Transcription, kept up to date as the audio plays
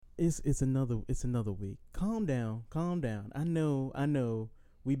It's another week. Calm down. I know.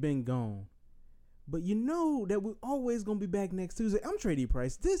 We've been gone. But you know that we're always going to be back next Tuesday. I'm Trey D.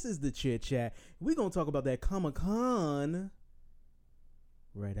 Price. This is the Chit Chat. We're going to talk about that Comic-Con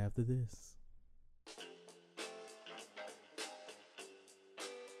right after this.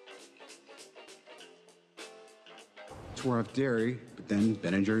 Swore off dairy, but then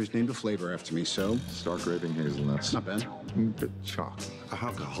Ben & Jerry's named a flavor after me, so... Stark raving hazelnuts. Not bad. Bit chocolate.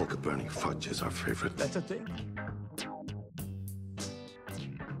 Alcoholic burning fudge is our favorite. That's a thing.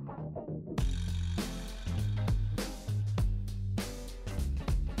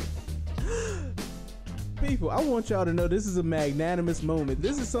 People, I want y'all to know this is a magnanimous moment.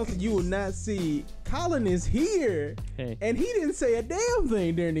 This is something you will not see. Colin is here, hey, and he didn't say a damn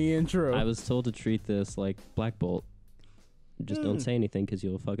thing during the intro. I was told to treat this like Black Bolt. Just don't say anything because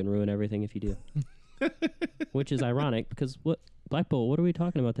you'll fucking ruin everything if you do. Which is ironic because Black Bolt, what are we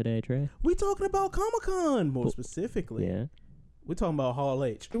talking about today, Trey? We talking about Comic-Con more specifically. Yeah. We're talking about Hall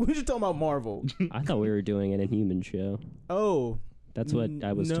H. We're just talking about Marvel. I thought we were doing an Inhuman show. Oh. That's what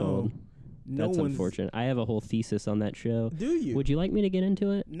I was told. That's unfortunate. I have a whole thesis on that show. Do you? Would you like me to get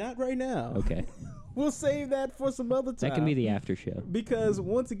into it? Not right now. Okay. We'll save that for some other time. That can be the after show. Because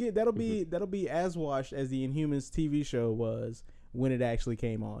once again, that'll be as washed as the Inhumans TV show was when it actually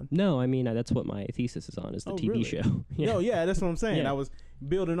came on. No, I mean that's what my thesis is on, is the TV show. Yeah. No, yeah, that's what I'm saying. Yeah. I was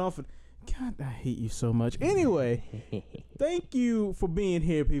building off of. God, I hate you so much. Anyway, thank you for being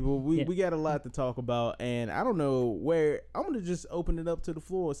here, people. We got a lot to talk about, and I don't know where. I'm gonna just open it up to the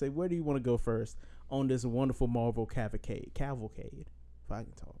floor and say, where do you want to go first on this wonderful Marvel cavalcade? If I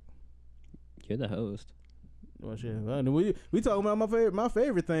can talk. You're the host. Well, shit. We talking about my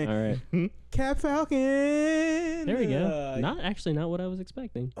favorite thing. All right. Cap Falcon. There we go. Not what I was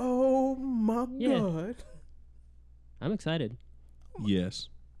expecting. Oh my God. I'm excited. Yes.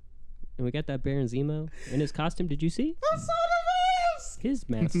 And we got that Baron Zemo in his costume. Did you see? I saw the mask. His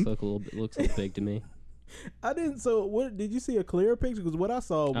mask looks a little big to me. I didn't. So, what did you see a clearer picture? Because what I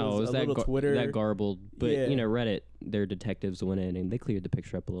saw was a little Twitter that garbled. But Reddit, their detectives went in and they cleared the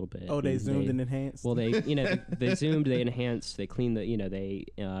picture up a little bit. Oh, they zoomed and enhanced. Well, they they zoomed, they enhanced, they cleaned the they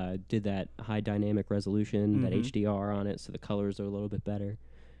did that high dynamic resolution, that HDR on it, so the colors are a little bit better.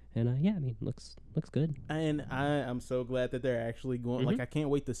 And I mean, looks good. And I'm so glad that they're actually going. Like, I can't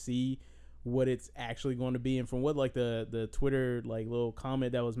wait to see what it's actually going to be. And from what like the Twitter like little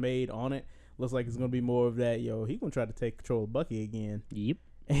comment that was made on it, looks like it's going to be more of that. He going to try to take control of Bucky again. Yep.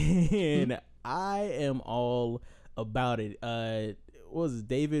 And I am all about it. What was it?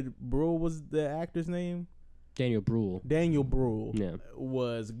 David Brule was the actor's name. Daniel Brühl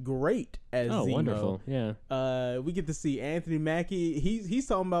was great as Zemo. Wonderful. Yeah. We get to see Anthony Mackie. He's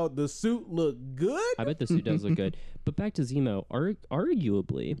talking about the suit look good. I bet the suit does look good. But back to Zemo,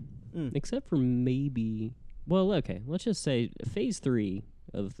 arguably, except for maybe, well, okay, let's just say Phase 3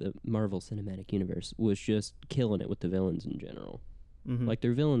 of the Marvel Cinematic Universe was just killing it with the villains in general. Like,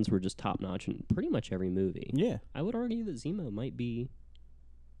 their villains were just top notch in pretty much every movie. Yeah. I would argue that Zemo might be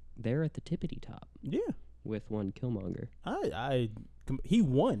there at the tippity top. Yeah. With one Killmonger. He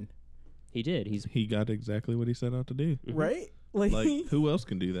won. He did. He got exactly what he set out to do. Right? Like who else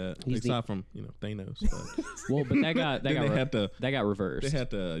can do that? Aside from Thanos. But. Well, but that got reversed. They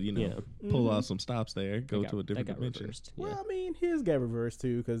had to pull out some stops there, go to a different dimension. Reversed, Well, I mean, his got reversed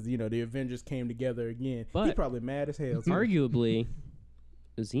too because the Avengers came together again. But he's probably mad as hell. Too. Arguably,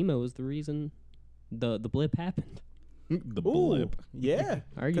 Zemo was the reason the blip happened. The blip. Yeah.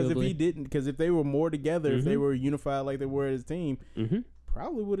 Because if they were more together, if they were unified like they were as a team,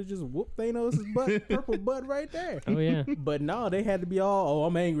 probably would have just whooped Thanos' butt, purple butt right there. Oh, yeah. But no, they had to be all,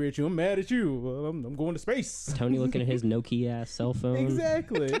 I'm angry at you. I'm mad at you. Well, I'm going to space. Tony looking at his Nokia-ass cell phone.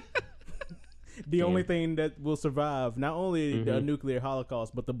 Exactly. The only thing that will survive, not only the nuclear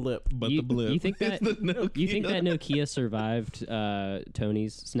holocaust, but the blip. You think that Nokia survived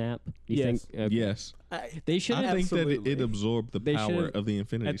Tony's snap? Yes. Yes. They should. I think that it absorbed the power of the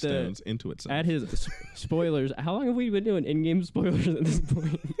Infinity Stones into itself. At his spoilers, how long have we been doing in-game spoilers at this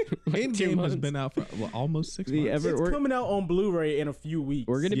point? Endgame has been out for almost 6 months. It's coming out on Blu-ray in a few weeks.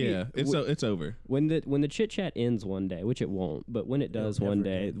 We're gonna it's over. When the chit chat ends one day, which it won't, but when it does one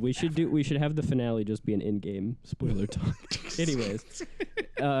day, we should have the finale just be an in-game spoiler talk. Anyways,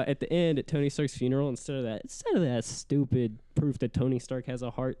 at the end at Tony Stark's funeral, instead of that stupid proof that Tony Stark has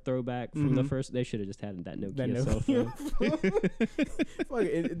a heart throwback from the first, they should have just had that Nokia cell phone.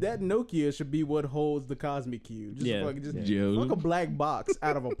 That Nokia should be what holds the cosmic cube. Fuck a black box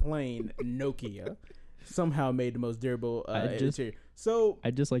out of a plane, Nokia. somehow made the most durable interior. So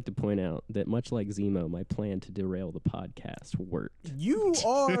I'd just like to point out that much like Zemo, my plan to derail the podcast worked. You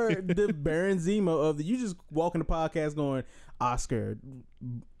are the Baron Zemo of the. You just walk in the podcast going Oscar,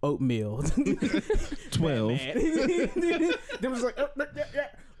 oatmeal, 12. They was like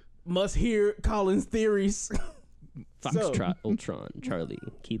must hear Colin's theories. Foxtrot, Ultron, Charlie,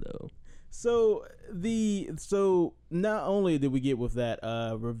 Kilo. So not only did we get with that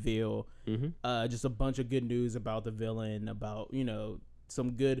reveal, just a bunch of good news about the villain, about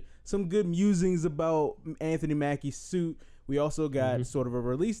some good musings about Anthony Mackie's suit. We also got sort of a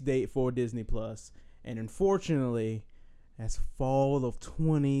release date for Disney Plus, and unfortunately, that's fall of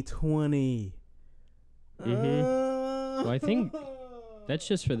 2020. Well, I think that's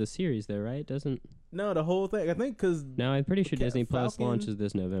just for the series, though, right? No, the whole thing. I think because no, I'm pretty sure Disney Plus launches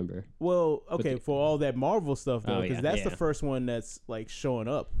this November. Well, okay, for all that Marvel stuff though, because that's the first one that's like showing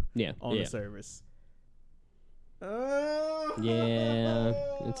up. On the service. Yeah,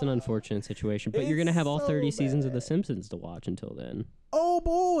 it's an unfortunate situation, but you're gonna have all 30 seasons of The Simpsons to watch until then. Oh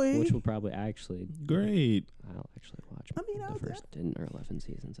boy! Which will probably actually great. I'll actually watch. The first 10 or 11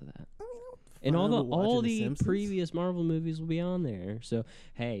 seasons of that. And all the previous Marvel movies will be on there. So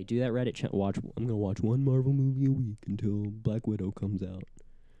hey, do that Reddit chat. I'm gonna watch one Marvel movie a week until Black Widow comes out.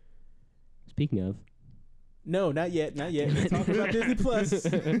 Speaking of. No, not yet. We're talking about Disney Plus.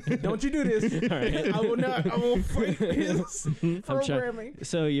 Don't you do this. All right. I will fight this programming.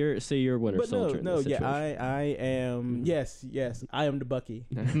 So you're Winter Soldier. I am. Yes. I am the Bucky.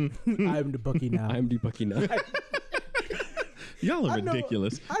 I am the Bucky now. I'm the Bucky now. Y'all are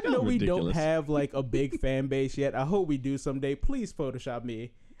ridiculous. I know we don't have like a big fan base yet. I hope we do someday. Please Photoshop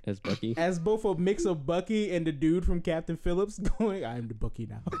me as Bucky, as both a mix of Bucky and the dude from Captain Phillips going, I am the Bucky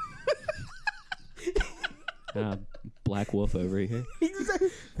now. Black Wolf over here.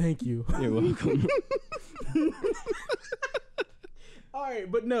 Thank you. You're welcome. All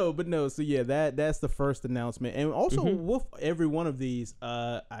right, but no. So yeah, that's the first announcement, and also with every one of these,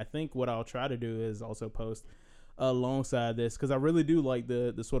 I think what I'll try to do is also post alongside this, because I really do like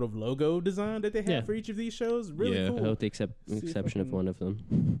the sort of logo design that they have for each of these shows. Really cool. I hope the exception of one of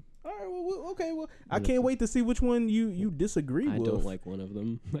them. All right, well, okay, well, I can't wait to see which one you disagree with. I don't like one of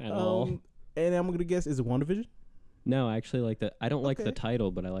them at all. And I'm gonna guess, is it WandaVision? No, I actually like the. I don't like the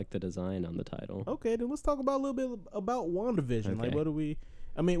title, but I like the design on the title. Okay, then let's talk about a little bit about WandaVision. Okay. Like, what do we?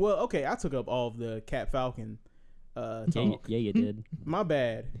 I mean, well, okay, I took up all of the Cat Falcon. Talk. Yeah, you did. My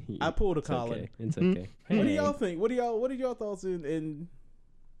bad. I pulled a Colin. Okay. It's okay. Hey. What do y'all think? What are y'all thoughts and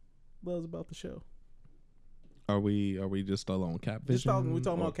buzz about the show? Are we just alone? Cap Vision? We're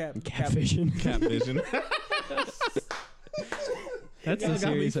talking about Cap Vision. Cap Vision. That's the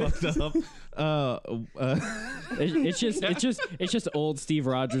series. Fucked up. It's just old Steve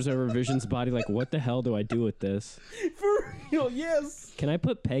Rogers over Vision's body. Like, what the hell do I do with this? For real, yes. Can I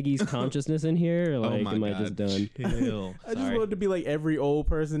put Peggy's consciousness in here? Or like, am I just done? I just wanted to be like every old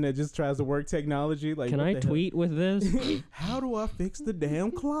person that just tries to work technology. Like, can I tweet with this? How do I fix the damn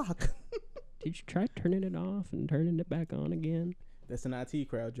clock? Did you try turning it off and turning it back on again? That's an IT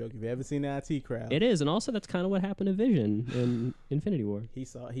Crowd joke. If you haven't seen the IT Crowd, it is, and also that's kind of what happened to Vision in Infinity War.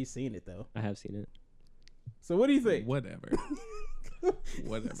 He's seen it though. I have seen it. So what do you think? Whatever.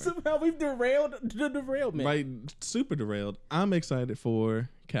 Somehow we've derailed the derailment. Right, super derailed. I'm excited for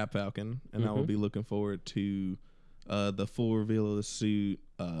Cap Falcon, and I will be looking forward to the full reveal of the suit.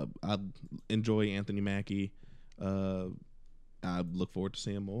 I enjoy Anthony Mackie. I look forward to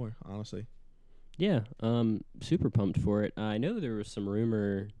seeing more, honestly. Yeah, super pumped for it. I know there was some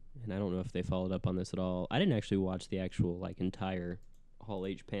rumor, and I don't know if they followed up on this at all. I didn't actually watch the actual entire Hall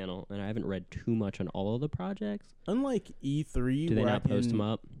H panel, and I haven't read too much on all of the projects. Unlike E3, do they not post them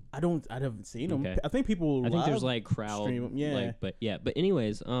up? I haven't seen them. Okay. I think people. I think there's crowd. Stream them. Yeah, but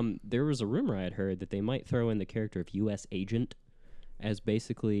anyways, there was a rumor I had heard that they might throw in the character of U.S. Agent as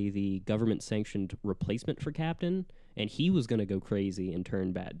basically the government-sanctioned replacement for Captain. And he was going to go crazy and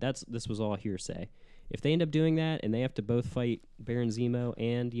turn bad. This was all hearsay. If they end up doing that and they have to both fight Baron Zemo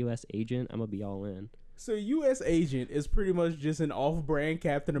and U.S. Agent, I'm going to be all in. So U.S. Agent is pretty much just an off-brand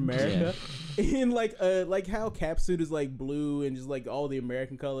Captain America. In like how Cap suit is blue and just all the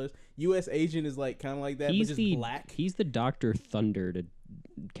American colors. U.S. Agent is kind of like that, but just black. He's the Dr. Thunder to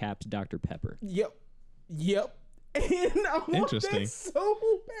Cap's Dr. Pepper. Yep. And I want that so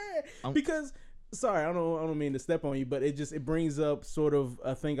bad. Because... Sorry, I don't mean to step on you, but it brings up sort of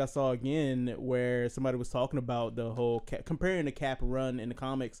a thing I saw again where somebody was talking about the whole comparing the Cap run in the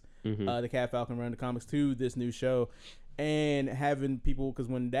comics, the Cap Falcon run in the comics to this new show, and having people, because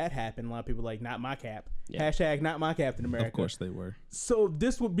when that happened, a lot of people were like, not my Cap. Yeah. Hashtag not my Captain America. Of course they were. So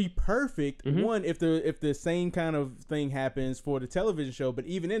this would be perfect. One, if the same kind of thing happens for the television show, but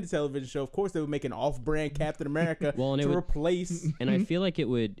even in the television show, of course they would make an off-brand Captain America to replace. And I feel like it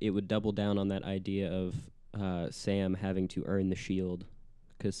would double down on that idea of Sam having to earn the shield,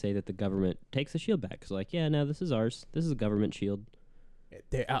 because say that the government takes the shield back. It's like, yeah, no, this is ours. This is a government shield.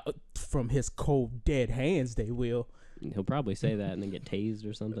 They're out from his cold, dead hands. They will. He'll probably say that and then get tased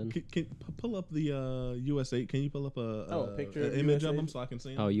or something. Can pull up the USA? Can you pull up a picture an of image US of him so I can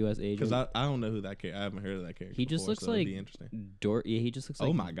see him? Oh, U.S. agent. Because I don't know who that character. I haven't heard of that character. He just before, looks so like it'd be interesting. he just looks like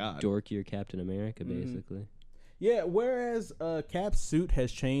Oh my God. dorkier Captain America, basically. Yeah, whereas Cap's suit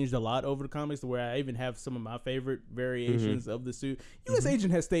has changed a lot over the comics, to where I even have some of my favorite variations of the suit. U.S.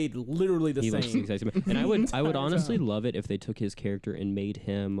 Agent has stayed literally the He same. looks exactly. And I would honestly love it if they took his character and made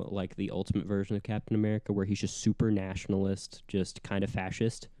him like the ultimate version of Captain America, where he's just super nationalist, just kind of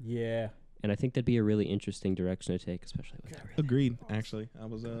fascist. Yeah. And I think that'd be a really interesting direction to take, especially with that. Agreed. Actually, I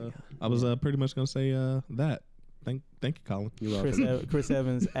was pretty much gonna say that. Thank you, Colin. You're welcome. Chris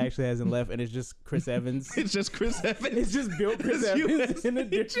Evans actually hasn't left, and it's just Chris Evans. It's just Chris Evans. It's just built Chris Evans in a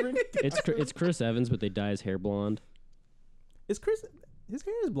different. It's Chris Evans, but they dye his hair blonde. It's Chris. His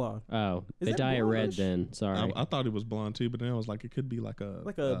hair is blonde. Oh, Is they that dye it red blondish? then. Sorry. I thought it was blonde too, but then I was like, it could be like a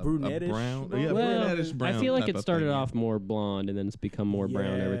brunettish brown. blonde? Yeah, well, brunettish brown. I feel like type it of started thing, off more blonde and then it's become more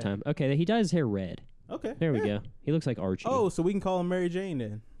brown every Yeah. time. Okay, he dyes his hair red. Okay. There we yeah. go. He looks like Archie. Oh, so we can call him Mary Jane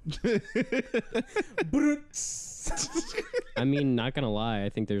then. I mean, not gonna lie, I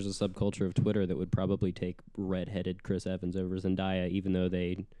think there's a subculture of Twitter that would probably take red-headed Chris Evans over Zendaya, even though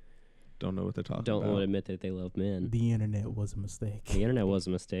they Don't know what they're talking don't about. want to admit that they love men. The internet was a mistake. The internet was a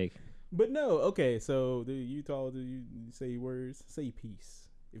mistake. But no, okay. So do you say words? Say peace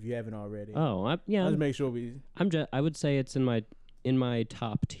if you haven't already. Oh, yeah. Let's make sure we. I would say it's in my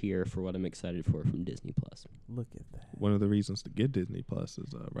top tier for what I'm excited for from Disney Plus. Look at that. One of the reasons to get Disney Plus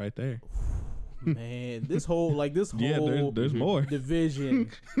is right there. Man, this whole Yeah, there's more division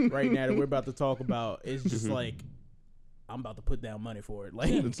right now that we're about to talk about is just like, I'm about to put down money for it. Like,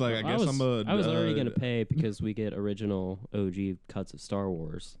 It's like I guess I was already gonna pay because we get original OG cuts of Star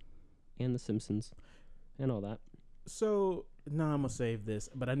Wars and The Simpsons and all that. so no, I'm gonna save this,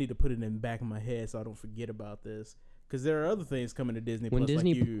 but I need to put it in the back of my head so I don't forget about this. Because there are other things coming to Disney When Plus.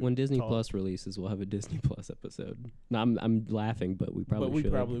 When Disney Plus releases, we'll have a Disney Plus episode. No, I'm laughing, but we probably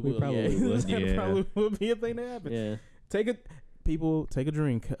should. Probably will. We probably yeah. would. That probably will be a thing to happen. Yeah. Take a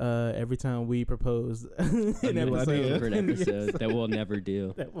drink every time we propose an new episode. idea. For an episode that we'll never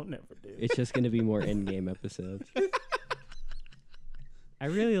do. That we'll never do. It's just going to be more endgame episodes. I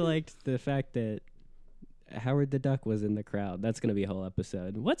really liked the fact that Howard the Duck was in the crowd. That's going to be a whole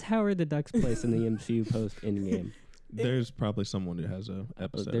episode. What's Howard the Duck's place in the MCU post endgame? There's probably someone who has a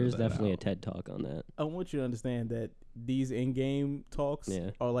episode. There's of that definitely out. a TED Talk on that. I want you to understand that these in-game talks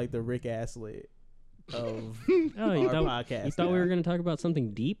are like the Rick Astley of Oh, you our thought, podcast. you thought we were going to talk about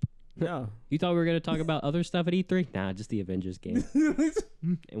something deep? No. You thought we were going to talk about other stuff at E3? Nah, just the Avengers game. And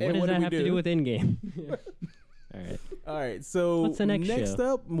what And does what that do have we to do? do with Endgame? All right. All right. So What's the next next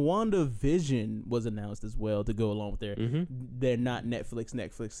show? up, WandaVision was announced as well to go along with their not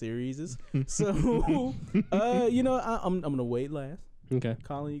Netflix series. So I'm gonna wait last. Okay.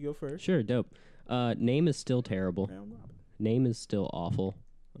 Colin, you go first. Sure, dope. Name is still terrible. Round robin. Name is still awful.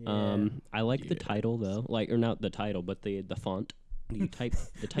 Yeah. I like the title though, or not the title, but the font. The type.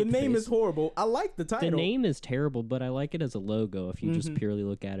 The The name typeface. is horrible. I like the title. The name is terrible, but I like it as a logo. If you just purely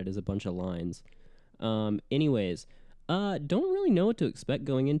look at it as a bunch of lines. Anyways, don't really know what to expect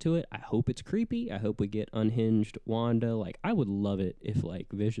going into it. I hope it's creepy. I hope we get unhinged Wanda. Like, I would love it if like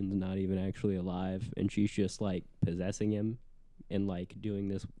Vision's not even actually alive and she's just like possessing him and like doing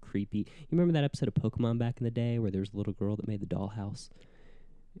this creepy. You remember that episode of Pokemon back in the day where there was a little girl that made the dollhouse?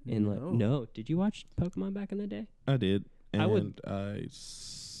 And no, did you watch Pokemon back in the day? I did, and I I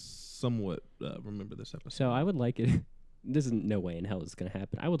somewhat remember this episode. So I would like it. This is no way in hell it's going to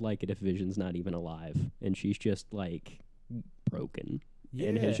happen. I would like it if Vision's not even alive and she's just just broken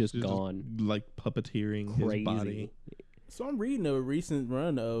and has just She's gone like puppeteering crazy. his body. So I'm reading a recent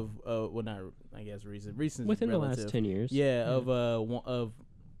run of recent Within the relative. last 10 years. Yeah, of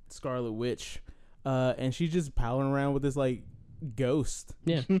Scarlet Witch, and she's just palling around with this like ghost,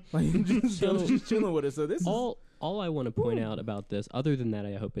 Yeah. like just, So- just chilling with her. So this is All I want to point out about this, other than that,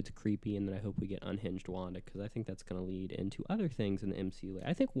 I hope it's creepy and then I hope we get unhinged Wanda because I think that's going to lead into other things in the MCU.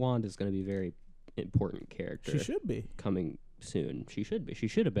 I think Wanda's going to be a very important character. she should be. coming soon. She should be. She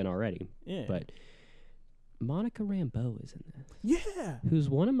should have been already. Yeah, But Monica Rambeau is in this. Yeah. Who's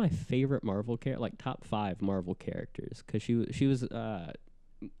one of my favorite Marvel like top 5 Marvel characters, because she was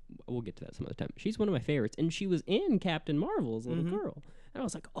we'll get to that some other time. She's one of my favorites, and she was in Captain Marvel as a little girl. And I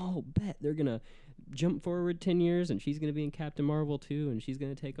was like, oh, bet they're gonna jump forward 10 years, and she's gonna be in Captain Marvel too, and she's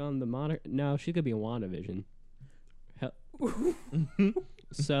gonna take on the Monica. No, she's gonna be in WandaVision.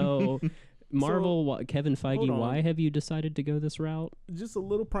 So. Marvel, Kevin Feige, why have you decided to go this route? Just a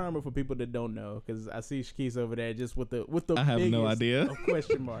little primer for people that don't know, because I see Shaquise over there just with the I have no idea.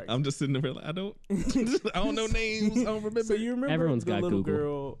 Question marks. I'm just sitting there like, I don't know names. I don't remember. So you remember Everyone's the got little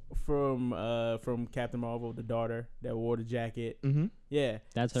Google. girl from Captain Marvel, the daughter that wore the jacket? Mm-hmm. Yeah,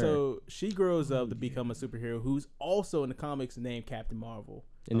 that's her. So she grows up to become a superhero who's also in the comics named Captain Marvel,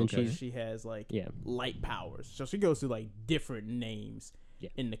 and then she has like light powers. So she goes through like different names.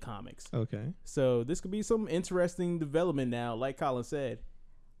 In the comics. Okay. So this could be some interesting development now. Like Colin said,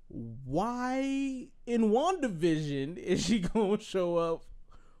 why in WandaVision is she going to show up?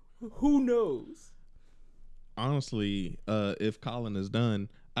 Who knows? Honestly, if Colin is done,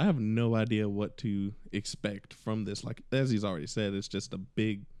 I have no idea what to expect from this. Like, as he's already said, it's just a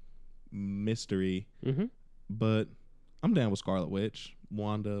big mystery. Mm-hmm. But I'm down with Scarlet Witch,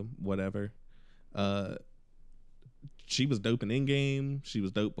 Wanda, whatever. She was dope in Endgame. She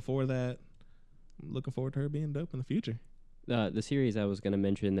was dope before that. I'm looking forward to her being dope in the future. The series I was going to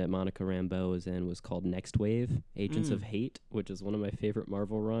mention that Monica Rambeau was in was called Next Wave, Agents of Hate, which is one of my favorite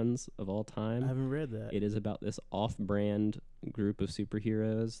Marvel runs of all time. I haven't read that. It is about this off-brand group of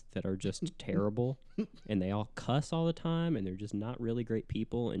superheroes that are just terrible, and they all cuss all the time, and they're just not really great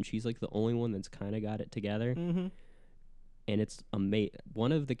people, and she's like the only one that's kind of got it together. Mm-hmm. And it's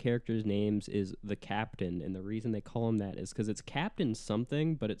one of the characters' names is the Captain, and the reason they call him that is because it's Captain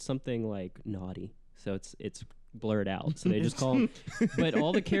something, but it's something like naughty, so it's blurred out. So they just call him. But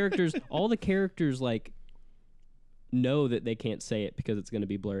all the characters like know that they can't say it because it's going to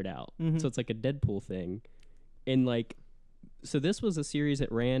be blurred out. Mm-hmm. So it's like a Deadpool thing, and like, so this was a series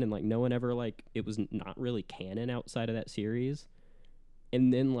that ran, and like no one ever like it was not really canon outside of that series,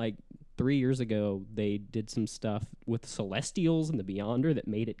 and then like. 3 years ago, they did some stuff with Celestials and the Beyonder that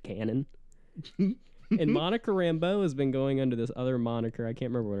made it canon. And Monica Rambeau has been going under this other moniker. I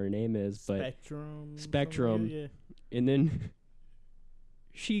can't remember what her name is, but Spectrum. Yeah. And then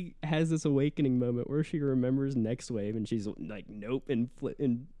she has this awakening moment where she remembers Next Wave, and she's like, "Nope,"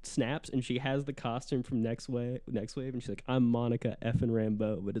 and snaps, and she has the costume from Next Wave, and she's like, "I'm Monica effing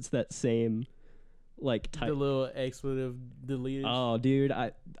Rambeau," but it's that same. Like the little expletive deleted. Oh, dude,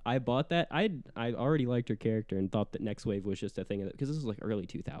 I bought that. I already liked her character and thought that Next Wave was just a thing because this was like early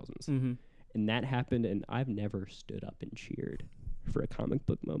 2000s, and that happened. And I've never stood up and cheered for a comic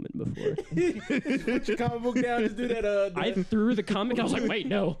book moment before. Put your comic book down. Just do that. I threw the comic. I was like, wait,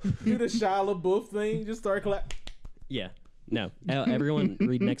 no. Do the Shia LaBeouf thing. Just start clap. Yeah, no. Everyone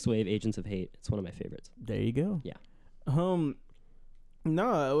read Next Wave, Agents of Hate. It's one of my favorites. There you go. Yeah.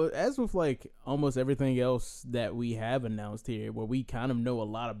 No, as with like almost everything else that we have announced here, where we kind of know a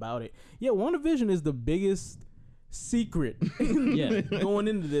lot about it. Yeah, WandaVision is the biggest secret going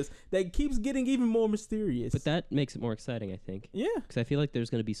into this that keeps getting even more mysterious. But that makes it more exciting, I think. Yeah. Because I feel like there's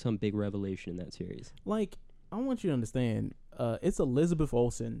going to be some big revelation in that series. Like, I want you to understand, it's Elizabeth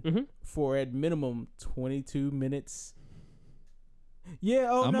Olsen for at minimum 22 minutes.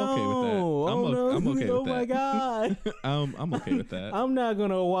 Yeah, I'm no. okay with that. I'm okay with oh that. my God. I'm okay with that. I'm not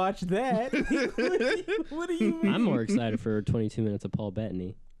going to watch that. What do you mean? I'm more excited for 22 minutes of Paul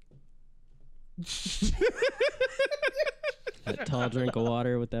Bettany. That tall drink of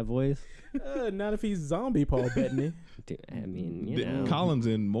water with that voice. Not if he's zombie Paul Bettany. Dude, I mean, you know. Colin's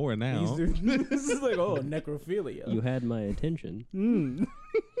in more now. This is like, necrophilia. You had my attention.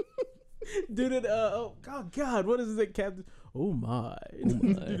 Dude, oh God, what is it, Captain? Oh my.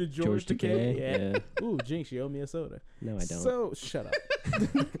 Do the George Takei. Yeah. Ooh, Jinx, you owe me a soda. No, I don't. So shut up.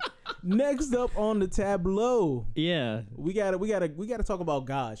 Next up on the tableau. Yeah. We gotta talk about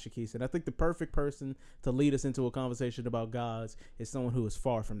gods, Shaquise. And I think the perfect person to lead us into a conversation about gods is someone who is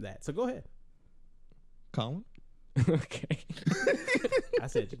far from that. So go ahead. Colin? Okay. I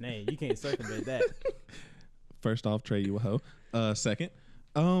said your name. You can't circumvent that. First off, Trey, you a hoe. Second,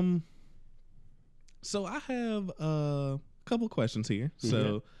 so I have a couple questions here.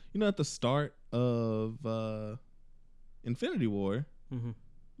 So, at the start of Infinity War,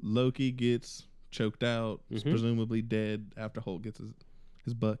 Loki gets choked out, is presumably dead after Hulk gets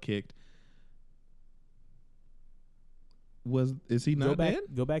his butt kicked. is he not dead?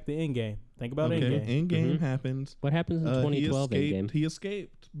 Go back to Endgame. Think about Okay, Endgame. Endgame happens. What happens in 2012 Endgame? He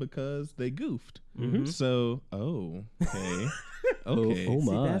escaped because they goofed. Mhm. So, okay. Okay. Oh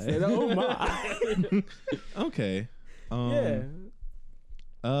my. Oh my. Okay. Yeah.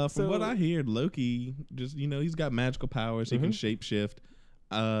 From what I hear, Loki just he's got magical powers. He can shapeshift.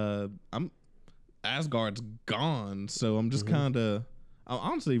 Asgard's gone, so I'm just I'm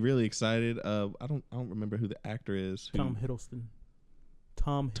honestly really excited. I don't remember who the actor is. Tom Hiddleston.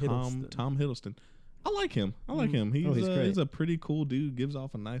 I like him. He's great. He's a pretty cool dude. Gives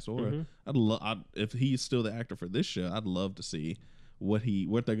off a nice aura. If he's still the actor for this show, I'd love to see what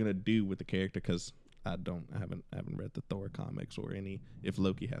they're gonna do with the character, because I haven't read the Thor comics or any. If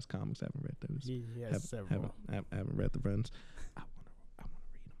Loki has comics, I haven't read those. He has several. Haven't read the runs. I wanna read them.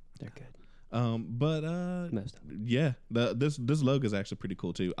 They're good. Most of them. Yeah, this logo is actually pretty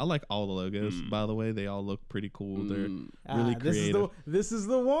cool too. I like all the logos. By the way, they all look pretty cool. They're really creative. This is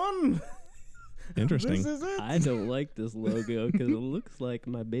the one. Interesting. This is it. I don't like this logo because it looks like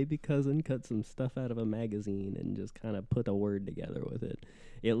my baby cousin cut some stuff out of a magazine and just kind of put a word together with it.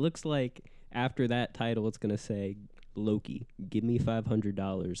 It looks like after that title, it's going to say, Loki, give me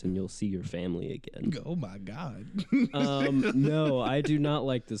 $500 and you'll see your family again. Oh my God. No, I do not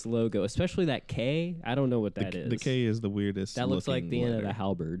like this logo, especially that K. I don't know what that is. The K is the weirdest. That looks like the letter. end of a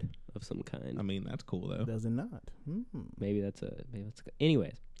halberd of some kind. I mean, that's cool though. Does it not? Maybe that's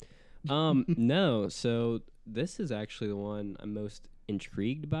anyways. No, so this is actually the one I'm most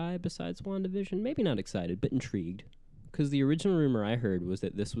intrigued by besides WandaVision. Maybe not excited, but intrigued. Because the original rumor I heard was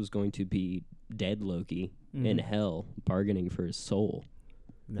that this was going to be dead Loki in hell bargaining for his soul.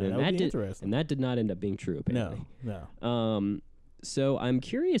 No, that would be interesting. And that did not end up being true, apparently. No. So I'm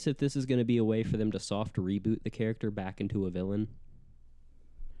curious if this is going to be a way for them to soft reboot the character back into a villain.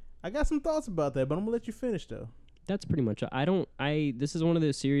 I got some thoughts about that, but I'm going to let you finish, though. That's pretty much it. This is one of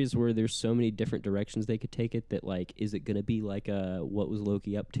those series where there's so many different directions they could take it that, like, is it going to be like what was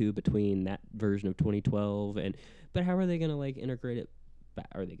Loki up to between that version of 2012 but how are they going to like integrate it back?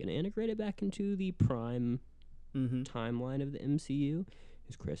 Are they going to integrate it back into the prime timeline of the MCU?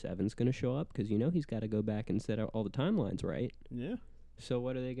 Is Chris Evans going to show up? Because he's got to go back and set out all the timelines, right? Yeah. So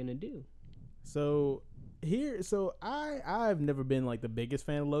what are they going to do? So I've never been like the biggest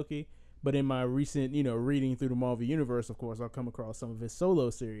fan of Loki. But in my recent, reading through the Marvel Universe, of course, I've come across some of his solo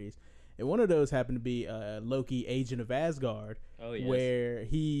series. And one of those happened to be Loki, Agent of Asgard, where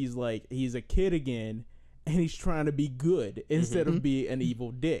he's a kid again, and he's trying to be good instead of be an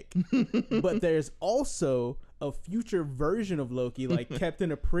evil dick. But there's also a future version of Loki, kept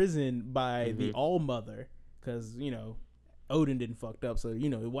in a prison by the All-Mother, because, Odin didn't fucked up, so,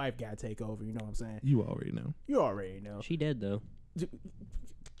 the wife got to take over, you know what I'm saying? You already know. You already know. She dead, though.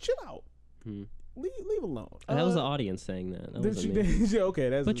 Chill out. Leave alone. That was the audience saying that. That wasn't me. Okay,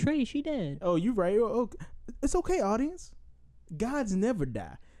 that's. But Trey, she dead. Oh, you right. Oh, it's okay, audience. Gods never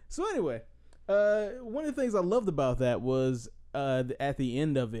die. So anyway, one of the things I loved about that was at the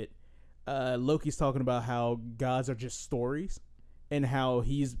end of it, Loki's talking about how gods are just stories, and how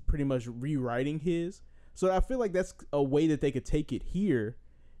he's pretty much rewriting his. So I feel like that's a way that they could take it here,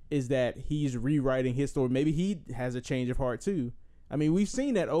 is that he's rewriting his story. Maybe he has a change of heart too. I mean, we've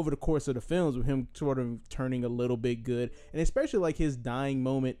seen that over the course of the films with him sort of turning a little bit good, and especially like his dying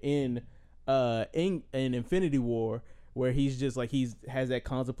moment in Infinity War, where he's just like has that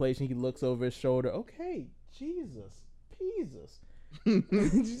contemplation. He looks over his shoulder. Okay, Jesus.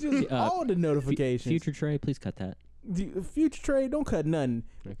 Just all the notifications. Future Trey, please cut that. Future Trey, don't cut nothing.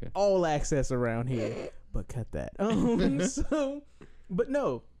 Okay. All access around here, but cut that. But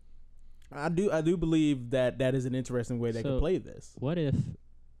no. I do believe that is an interesting way they could play this. What if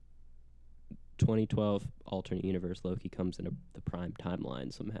 2012 alternate universe Loki comes into the prime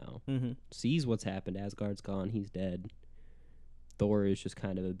timeline somehow, sees what's happened, Asgard's gone, he's dead, Thor is just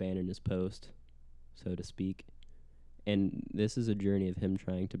kind of abandoned his post, so to speak, and this is a journey of him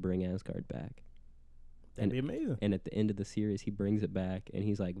trying to bring Asgard back. That'd be amazing. And at the end of the series, he brings it back, and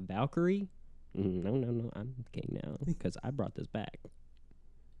he's like, Valkyrie? No, I'm king now, because I brought this back.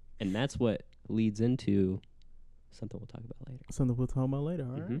 And that's what leads into something we'll talk about later.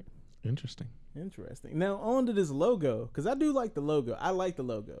 All right. Interesting. Now, on to this logo, because I do like the logo. I like the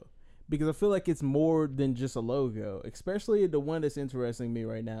logo because I feel like it's more than just a logo. Especially the one that's interesting me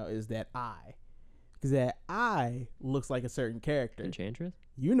right now is that eye. Because that eye looks like a certain character. Enchantress?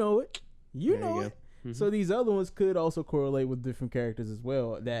 You know it. You know it. Mm-hmm. So these other ones could also correlate with different characters as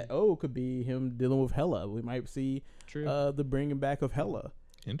well. That, could be him dealing with Hela. We might see the bringing back of Hela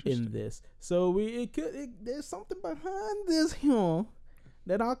in this. So there's something behind this here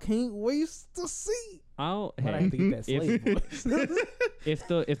that I can't wait to see. I'll But I have to get that slave voice. if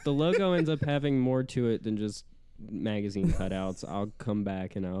the logo ends up having more to it than just magazine cutouts, I'll come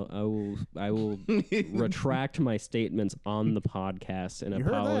back and I will retract my statements on the podcast and You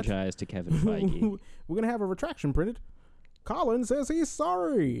heard that? apologize to Kevin Feige. We're gonna have a retraction printed. Colin says he's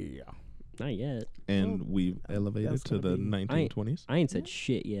sorry. Not yet. And we've elevated that's to the gonna be- 1920s. I ain't said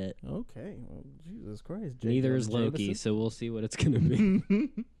shit yet. Okay, well, Jesus Christ. J. Neither Jonah is Loki, Jameson. so we'll see what it's gonna be.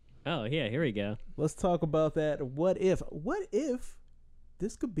 Oh yeah, here we go. Let's talk about that. What if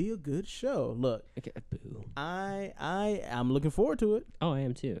this could be a good show? Look, Okay, boo. I'm looking forward to it. Oh, I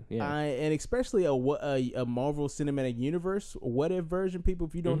am too. Yeah. And especially a Marvel Cinematic Universe what if version. People,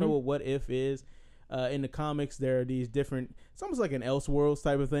 if you don't know what if is, in the comics there are these different. It's almost like an Elseworlds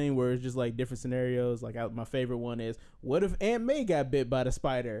type of thing where it's just like different scenarios. Like my favorite one is, what if Aunt May got bit by the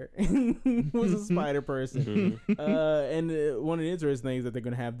spider? Was a spider person. And one of the interesting things that they're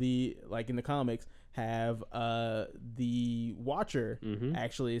gonna have like in the comics have the Watcher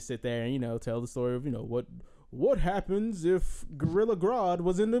actually sit there and tell the story of what happens if Gorilla Grodd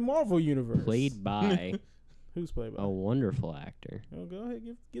was in the Marvel universe. Played by Who's played by? a wonderful actor. Oh, go ahead,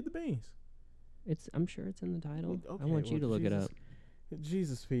 give the beans. I'm sure it's in the title. Okay, I want you to look it up.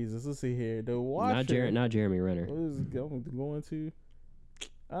 Jesus Jesus, let's see here. The Watcher. Not Jeremy Renner. What is it going to?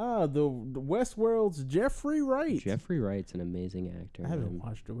 The Westworld's Jeffrey Wright. Jeffrey Wright's an amazing actor. I haven't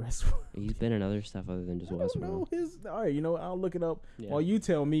watched the Westworld. He's been in other stuff other than just I don't know Westworld. all right, I'll look it up Yeah. while you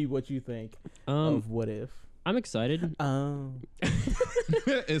tell me what you think of What If. I'm excited. As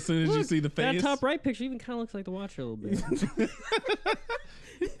soon as you see the That face, top right picture even kind of looks like the Watcher a little bit.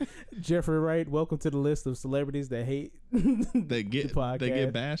 Jeffrey Wright, welcome to the list of celebrities that hate they get the podcast. they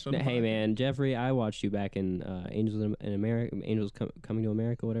get bashed on the Hey podcast. man, Jeffrey, I watched you back in Angels in America, Coming to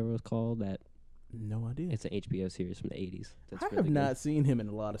America, whatever it was called. That No idea. it's an HBO series from the 80s. That's I really have good. not seen him in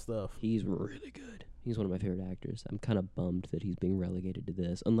a lot of stuff. He's really good. He's one of my favorite actors. I'm kind of bummed that he's being relegated to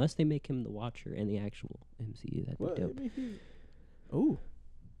this, unless they make him the Watcher in the actual MCU. That'd be dope. Ooh.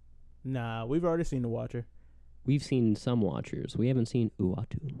 Nah, we've already seen The Watcher. We've seen some Watchers. We haven't seen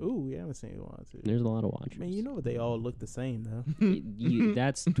Uatu. Ooh, we haven't seen The Watcher. There's a lot of Watchers. Man, you know they all look the same though.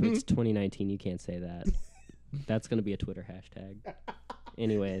 It's 2019. You can't say that. That's gonna be a Twitter hashtag.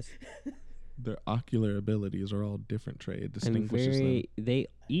 Anyways, Their ocular abilities are all different. Trade I'm distinguishes them. they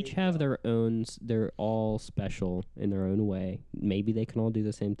each have their own. They're all special in their own way. Maybe they can all do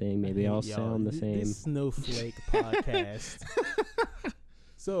the same thing. Maybe they all sound the same. This snowflake podcast.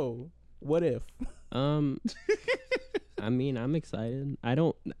 So, what if? I mean, I'm excited. I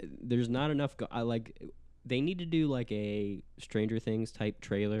don't. There's not enough. They need to do like a Stranger Things type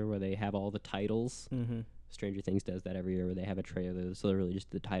trailer where they have all the titles. Mm-hmm. Stranger Things does that every year where they have a trailer that's literally just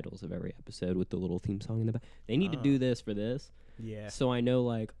the titles of every episode with the little theme song in the back. They need to do this for this. Yeah. So I know,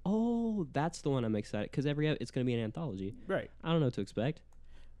 like, oh, that's the one I'm excited because it's going to be an anthology. Right. I don't know what to expect.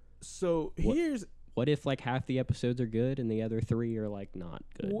 So What- here's. What if like half the episodes are good and the other 3 are like not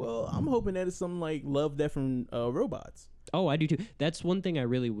good? Well, I'm hoping that it's something like Love, Death, and Robots. Oh, I do too. That's one thing I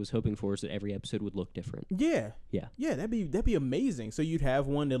really was hoping for is that every episode would look different. Yeah. Yeah. Yeah, that'd be amazing. So you'd have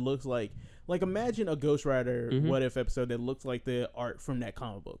one that looks like imagine a Ghost Rider What If episode that looks like the art from that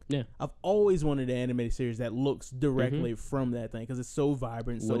comic book. Yeah. I've always wanted an animated series that looks directly from that thing because it's so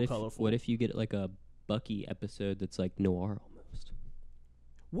vibrant, so colorful. What if you get like a Bucky episode that's like noir almost?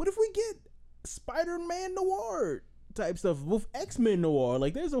 What if we get Spider-Man noir type stuff with X-Men noir?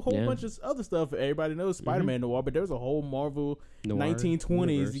 Like there's a whole bunch of other stuff. Everybody knows Spider-Man noir, but there's a whole Marvel Noir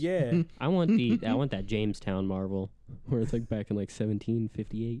 1920s. universe. Yeah. I want that Jamestown Marvel where it's like back in like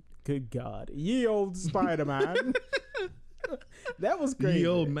 1758. Good God. Ye old Spider-Man. That was crazy. Ye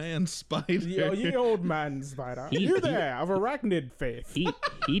old man spider. Ye old man spider. He- You're he- there of arachnid faith.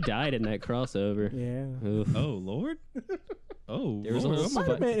 He died in that crossover. Yeah. Oof. Oh Lord. Oh There was a Lord. whole I'm not-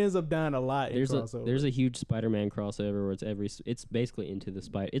 Spider-Man ends up dying a lot There's in a crossover. huge Spider-Man crossover where it's basically into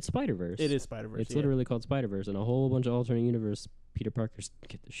the It's Spider-Verse. It is Spider-Verse. It's yeah. literally called Spider-Verse and a whole bunch of alternate universe. Peter Parker's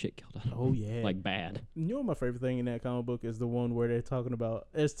get the shit killed out of him. Oh, yeah. Like bad. You know what my favorite thing in that comic book is the one where they're talking about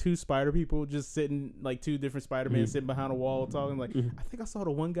there's two spider people just sitting, like two different Spider-Men sitting behind a wall talking like, I think I saw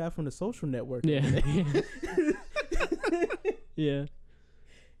the one guy from the Social Network. Yeah. Yeah.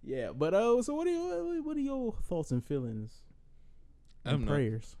 Yeah, but so what are your thoughts and feelings I have and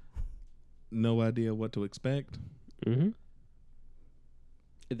prayers? no idea what to expect. Mm-hmm.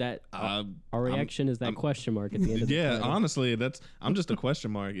 That our reaction is that I'm- question mark at the end of the Yeah, title. honestly, I'm just a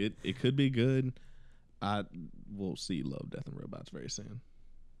question mark. It could be good. I will see Love, Death, and Robots very soon.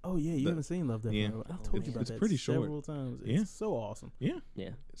 Oh yeah, you haven't seen Love, Death, yeah. and Robots. I told you about It's that pretty short. several times. It's Yeah. so awesome. Yeah. Yeah.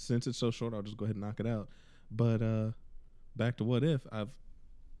 Since it's so short, I'll just go ahead and knock it out. But back to What If, I've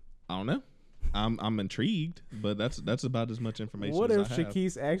I don't know. I'm intrigued, but that's about as much information. What as if I have.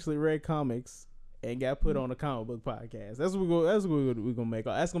 Shakise actually read comics and got put on a comic book podcast? That's what we're gonna make.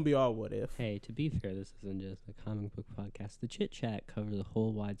 That's gonna be our what if. Hey, to be fair, this isn't just a comic book podcast. The Chit Chat covers the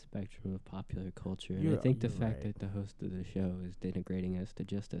whole wide spectrum of popular culture, and I think the fact that the host of the show is denigrating us to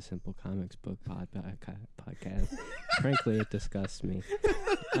just a simple comics book podcast, frankly, it disgusts me.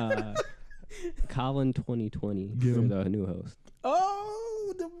 Colin 2020 Get for 'em. the new host.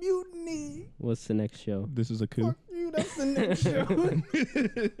 Oh, the mutiny! What's the next show? This is a coup. Fuck you. That's the next show.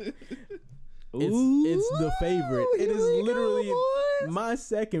 It's the favorite. It is literally my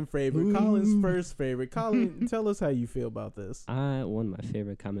second favorite. Colin's first favorite. Colin, tell us how you feel about this. One of my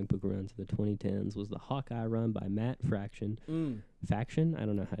favorite comic book runs of the 2010s was the Hawkeye run by Matt Fraction. Faction? I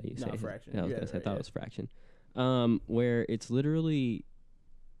don't know how you say it. Fraction. I thought it was Fraction. Where it's literally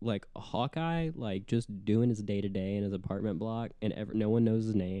like a Hawkeye, like just doing his day to day in his apartment block, and no one knows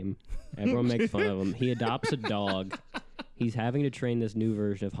his name. Everyone makes fun of him. He adopts a dog. He's having to train this new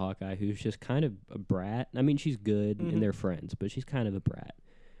version of Hawkeye who's just kind of a brat. I mean, she's good and they're friends, but she's kind of a brat.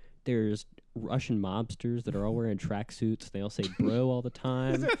 There's Russian mobsters that are all wearing tracksuits. They all say bro all the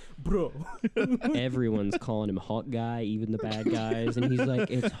time. Bro. Everyone's calling him Hawk Guy, even the bad guys. And he's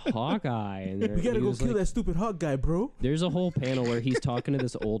like, it's Hawkeye. And We gotta go kill that stupid Hawk guy, bro. There's a whole panel where he's talking to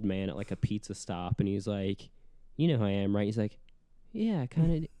this old man at like a pizza stop. And he's like, you know who I am, right? He's like, yeah,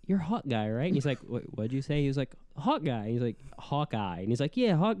 kind of. You're Hawk Guy, right? And he's like, what'd you say? He was like, Hawk Guy. And he's like, Hawkeye. And he's like,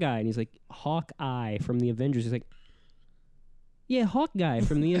 yeah, Hawk Guy. And he's like, Hawkeye from the Avengers. He's like, yeah, Hawk Guy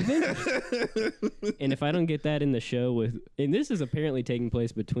from the Avengers. And if I don't get that in the show and this is apparently taking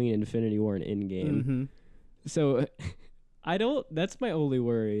place between Infinity War and Endgame. So that's my only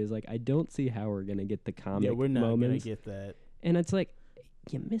worry is like, I don't see how we're going to get the comic Yeah, we're not going moments. to get that. And it's like,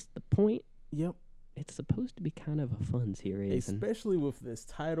 you missed the point. Yep. It's supposed to be kind of a fun series. Especially with this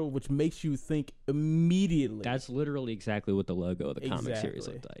title, which makes you think immediately. That's literally exactly what the logo of the comic series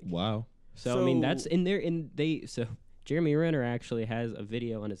looked like. Wow. So I mean, that's in there. So Jeremy Renner actually has a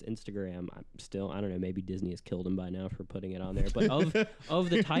video on his Instagram. I don't know, maybe Disney has killed him by now for putting it on there, but of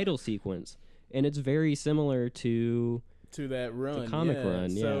the title sequence, and it's very similar to that run, the comic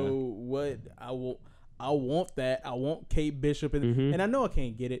run. Yeah. So what I want that. I want Kate Bishop, and I know I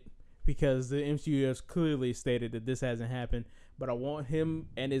can't get it because the MCU has clearly stated that this hasn't happened. But I want him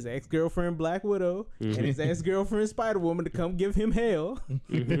and his ex-girlfriend Black Widow and his ex-girlfriend Spider-Woman to come give him hell,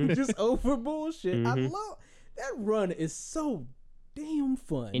 just over bullshit. I love that run. Is so damn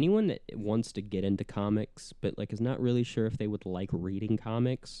fun. Anyone that wants to get into comics but like is not really sure if they would like reading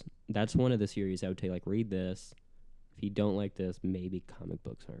comics, that's one of the series I would take. Like, read this. If you don't like this, maybe comic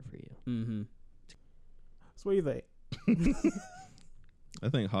books aren't for you. So what do you think? I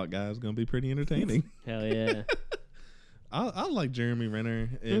think Hawk Guy is going to be pretty entertaining. Hell yeah. I like Jeremy Renner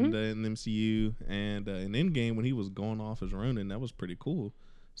in the MCU, and in Endgame when he was going off as Ronin, that was pretty cool.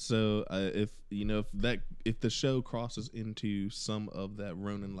 So if the show crosses into some of that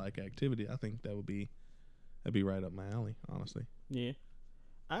Ronin-like activity, I think that'd be right up my alley, honestly. Yeah,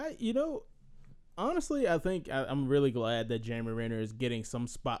 honestly, I think I'm really glad that Jeremy Renner is getting some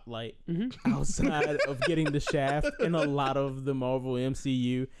spotlight outside of getting the shaft in a lot of the Marvel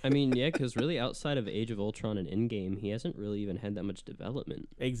MCU. I mean, yeah, because really outside of Age of Ultron and Endgame, he hasn't really even had that much development.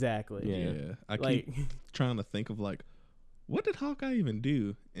 Exactly. Yeah. I keep trying to think of like, what did Hawkeye even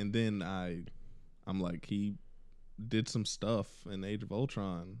do? And then I'm like, he did some stuff in Age of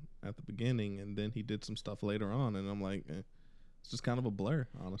Ultron at the beginning, and then he did some stuff later on, and I'm like, it's just kind of a blur,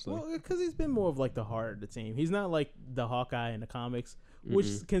 honestly. Well, because he's been more of like the heart of the team. He's not like the Hawkeye in the comics, which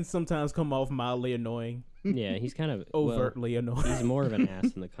can sometimes come off mildly annoying. Yeah, he's kind of overtly annoying. He's more of an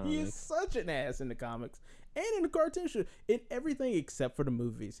ass in the comics. He is such an ass in the comics and in the cartoon show. In everything except for the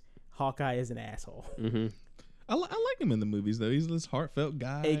movies, Hawkeye is an asshole. I like him in the movies though. He's this heartfelt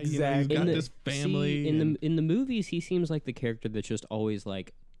guy. Exactly. He's got this family. See, in the movies, he seems like the character that's just always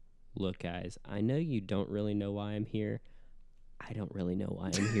like, look, guys, I know you don't really know why I'm here. I don't really know why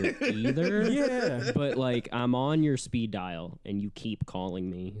I'm here either. Yeah. But like, I'm on your speed dial and you keep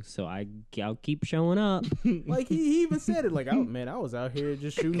calling me, so I'll keep showing up. Like he even said it, like, oh man, I was out here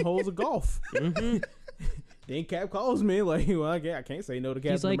just shooting holes of golf. Then Cap calls me like, well, I can't say no to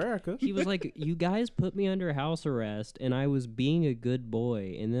Captain America. He was like, you guys put me under house arrest and I was being a good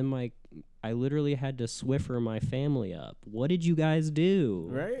boy, and then I literally had to Swiffer my family up. What did you guys do?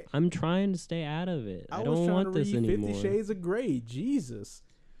 Right? I'm trying to stay out of it. I don't want this anymore. 50 Shades of Grey. Jesus.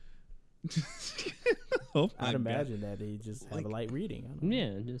 Oh I'd imagine that he just have a light reading. I don't know.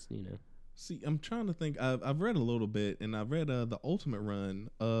 Yeah, just See, I'm trying to think. I've read a little bit, and I've read the Ultimate Run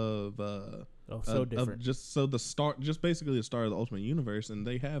of so different. just basically the start of the Ultimate Universe, and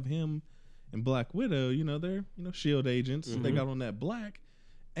they have him and Black Widow. You know, they're Shield agents. Mm-hmm. They got on that black,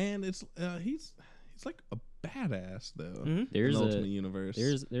 and it's he's like a badass though. Mm-hmm. There's in the a Ultimate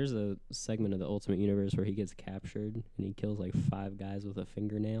Universe. There's a segment of the Ultimate Universe where he gets captured and he kills like 5 guys with a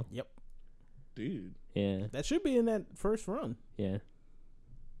fingernail. Yep. Dude. Yeah. That should be in that first run. Yeah.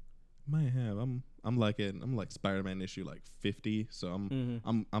 Might have. I'm like Spider-Man issue like 50, so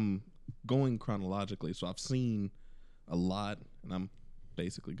I'm going chronologically. So I've seen a lot, and I'm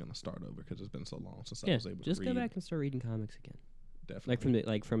basically gonna start over because it's been so long since I was able to read. Just go back and start reading comics again. Definitely.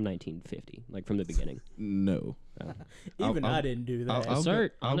 Like from 1950, like from the beginning. No. Even I didn't do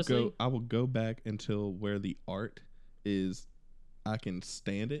that. I will go back until where the art is. I can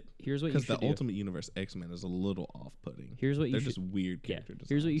stand it. Here's what you should do. Because the do. Ultimate Universe X-Men is a little off-putting. They're just weird character designs.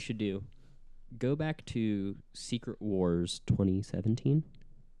 Here's what you should do. Go back to Secret Wars 2017,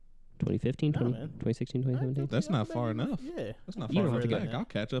 2015, 2016, 2017. That's not far enough. Yeah. That's not You far don't have enough to back. go. I'll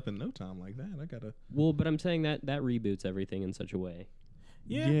catch up in no time like that. I gotta. Well, but I'm saying that reboots everything in such a way.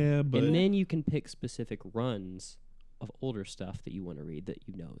 Yeah. But And then you can pick specific runs of older stuff that you want to read that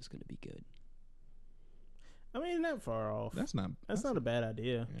you know is going to be good. I mean, not far off. that's not a bad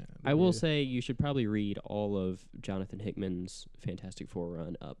idea. Yeah, I will say you should probably read all of Jonathan Hickman's Fantastic Four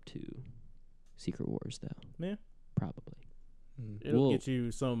run up to Secret Wars, though. Yeah. Probably. It'll Well, get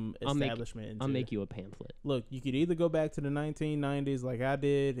you some establishment. I'll make you a pamphlet. Look, you could either go back to the 1990s like I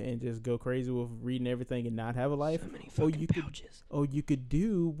did and just go crazy with reading everything and not have a life, So many fucking pouches. or you could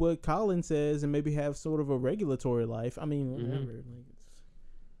do what Colin says and maybe have sort of a regulatory life. I mean, Mm-hmm. whatever.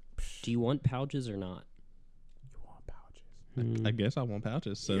 Like, Do you want pouches or not? you want pouches? I guess I want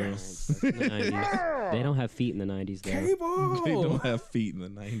pouches. So The 90s. They don't have feet in the 90s, though. Cable. they don't have feet in the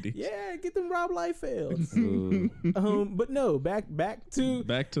 90s. Yeah, get them Rob Liefelds. Ooh. But no, back to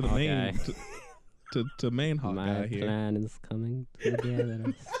Back to the main to main Hawkeye My here. plan is coming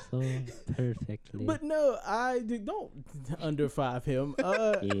together so perfectly. But no, don't under 5 him.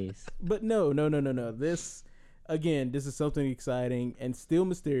 Yes. But no. This is something exciting and still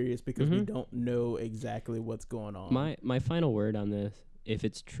mysterious because we don't know exactly what's going on. My final word on this, if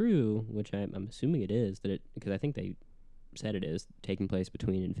it's true, which I'm assuming it is, because I think they said it is, taking place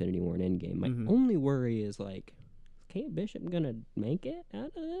between Infinity War and Endgame. My only worry is like, is Kate Bishop gonna make it out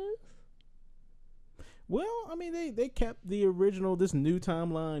of this? Well, I mean, they kept the original, this new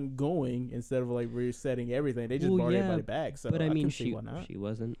timeline going instead of like resetting everything. They just brought everybody back. So but I mean, can see why not. she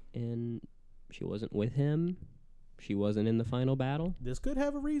wasn't with him. She wasn't in the final battle. This could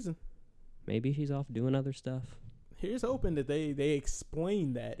have a reason. Maybe she's off doing other stuff. Here's hoping that they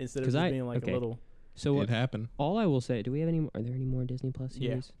explain that instead of just being like a little. So It happened. all I will say, do we have any? Are there any more Disney Plus Yeah.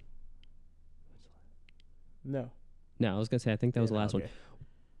 series? No. No, I was gonna say I think that was the last one. okay.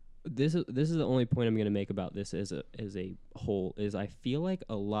 This is the only point I'm going to make about this as a whole is I feel like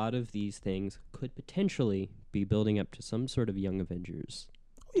a lot of these things could potentially be building up to some sort of Young Avengers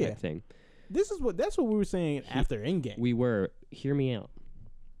type thing. That's what we were saying after Endgame. Hear me out.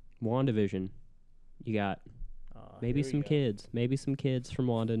 WandaVision, you got maybe some kids from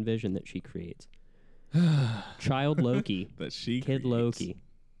Wanda and Vision that she creates. Child Loki, That she Kid creates. Loki,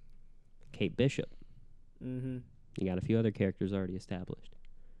 Kate Bishop. Mm-hmm. You got a few other characters already established.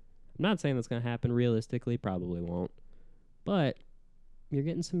 I'm not saying that's going to happen realistically, probably won't. But you're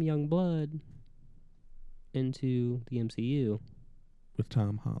getting some young blood into the MCU. With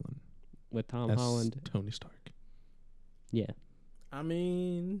Tom Holland. With Tom As Holland. Tony Stark. Yeah. I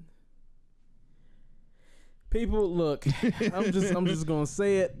mean, people, look. I'm just gonna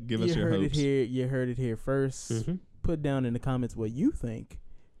say it. Give us your hopes. You heard it here 1st. Put down in the comments what you think,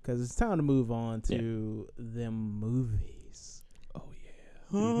 because it's time to move on to them movies. Oh yeah.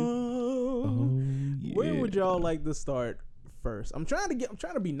 Where would y'all like to start first? I'm trying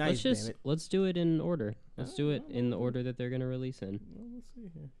to be nice. Let's do it in order. Let's do it in the order that they're going to release in. Well, let's see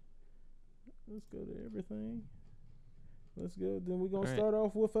here. Let's go to everything. Let's go. Then we're going to start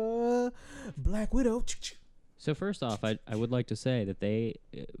off with Black Widow. So first off, I would like to say that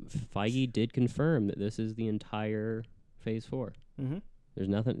Feige did confirm that this is the entire Phase 4. Mm-hmm. There's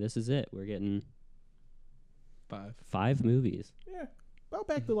nothing. This is it. We're getting 5 movies. Yeah. About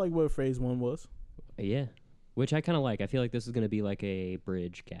back to like what Phase 1 was. Yeah. Which I kind of like. I feel like this is going to be like a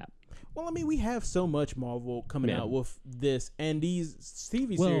bridge gap. Well, I mean, we have so much Marvel coming out with this, and these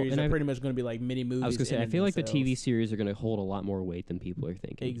TV Well, series and are pretty much going to be like mini movies. I was going to say, I feel like the themselves. TV series are going to hold a lot more weight than people are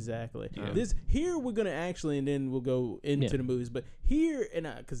thinking. Exactly. Yeah. This here we're going to actually, and then we'll go into the movies. But here, and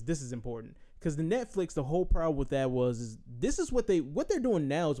because this is important, because the Netflix, the whole problem with that is this is what they're doing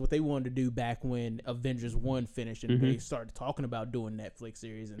now is what they wanted to do back when Avengers 1 finished and they started talking about doing Netflix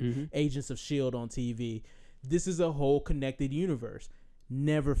series and Agents of S.H.I.E.L.D. on TV. This is a whole connected universe.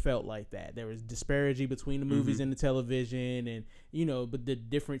 Never felt like that. There was disparity between the movies and the television, and but the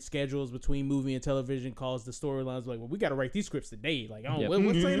different schedules between movie and television caused the storylines like, well, we got to write these scripts today. Like, what's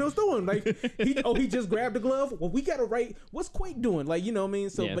Thanos doing? Like, he just grabbed the glove. Well, we got to write. What's Quake doing? Like, you know what I mean?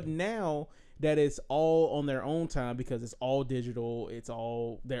 So, but now that it's all on their own time because it's all digital, it's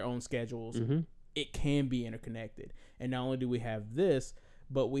all their own schedules. It can be interconnected, and not only do we have this,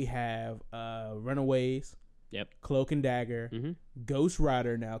 but we have Runaways. Yep. Cloak and Dagger, Ghost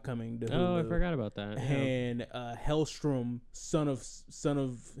Rider now coming to Hulu. Oh, I forgot about that. And Hellstrom, son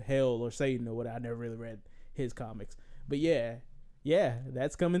of Hell or Satan or what. I never really read his comics, but yeah,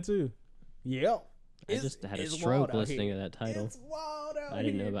 that's coming too. Yep. I just had a stroke listening to that title. It's wild out I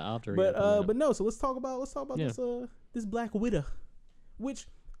didn't know about. I'll have to read but no. So let's talk about this Black Widow. Which,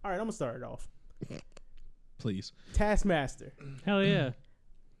 all right, I'm gonna start it off. Please. Taskmaster. Hell yeah.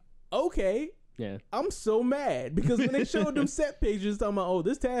 Okay. Yeah. I'm so mad because when they showed them set pictures talking about,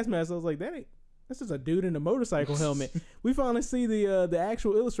 this Taskmaster, I was like, that's just a dude in a motorcycle helmet. We finally see the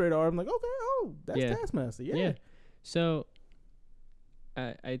actual illustrator art. I'm like, okay, that's Taskmaster. Yeah. So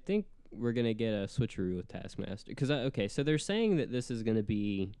I think we're gonna get a switcheroo with Taskmaster because so they're saying that this is gonna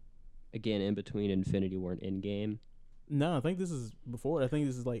be again in between Infinity War and Endgame. No, I think this is before. I think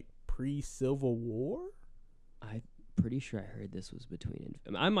this is like pre-Civil War. I'm pretty sure I heard this was between.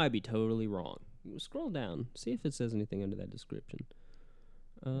 I might be totally wrong. Scroll down, see if it says anything under that description.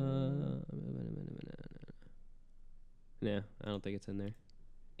 No, I don't think it's in there.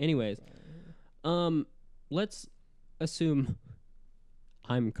 Anyways, let's assume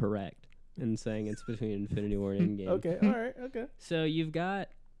I'm correct in saying it's between Infinity War and Endgame. Okay, all right, okay. So you've got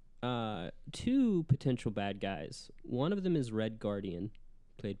two potential bad guys. One of them is Red Guardian,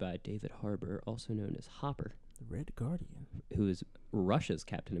 played by David Harbour, also known as Hopper. The Red Guardian, who is Russia's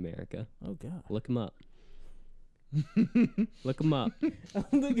Captain America. Oh God, look him up. Look him up. All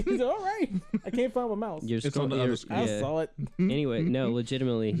right, I can't find my mouse. It's on the other screen. I saw it. Anyway, no,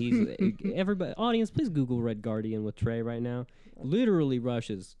 legitimately, he's everybody. Audience, please Google Red Guardian with Trey right now. Literally,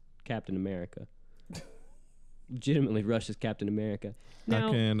 Russia's Captain America. Legitimately, Russia's Captain America. Now,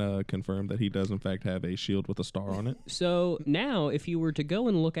 I can confirm that he does in fact have a shield with a star on it. So now, if you were to go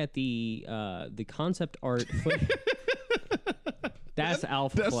and look at the concept art, that's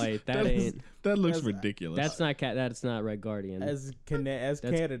Alpha Flight. That looks ridiculous. That's not Red Guardian. As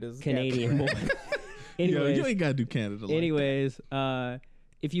Canada's Canadian boy. Anyways, you ain't gotta do Canada. Anyways,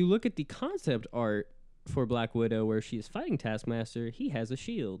 if you look at the concept art for Black Widow, where she is fighting Taskmaster, he has a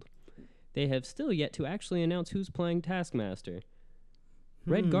shield. They have still yet to actually announce who's playing Taskmaster.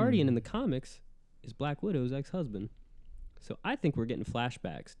 Red Guardian in the comics is Black Widow's ex-husband. So I think we're getting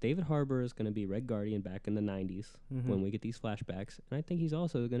flashbacks. David Harbour is going to be Red Guardian back in the 90s when we get these flashbacks. And I think he's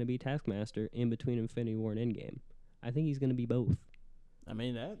also going to be Taskmaster in between Infinity War and Endgame. I think he's going to be both. I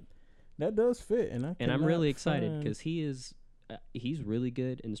mean, that does fit. And I'm really excited because he's really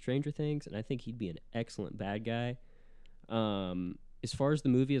good in Stranger Things, and I think he'd be an excellent bad guy. As far as the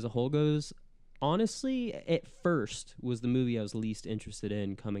movie as a whole goes, honestly, at first was the movie I was least interested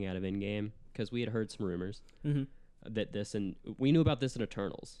in coming out of Endgame because we had heard some rumors that and we knew about this in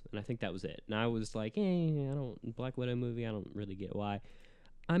Eternals, and I think that was it. And I was like, Black Widow movie, I don't really get why.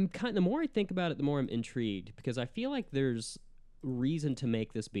 The more I think about it, the more I'm intrigued because I feel like there's reason to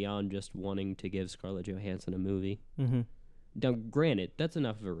make this beyond just wanting to give Scarlett Johansson a movie. Now, granted, that's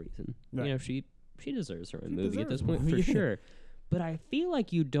enough of a reason. Right. She deserves her own movie at this point for sure. But I feel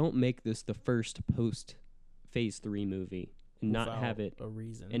like you don't make this the first post Phase 3 movie and not have it a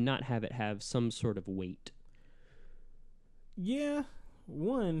reason and not have it have some sort of weight. Yeah,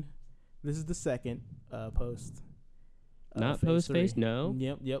 this is the second post. Not post Phase. No.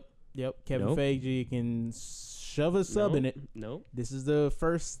 Yep. Kevin Feige can shove a sub in it. Nope. This is the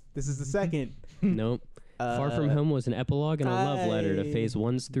first. This is the second. Nope. Far From Home was an epilogue and a love letter to Phase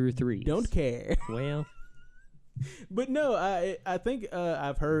 1s through 3s. Don't care. Well. But no, I think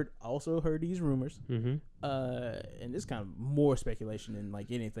I've heard these rumors, and it's kind of more speculation than like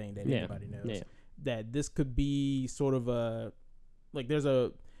anything that anybody knows. That this could be sort of they're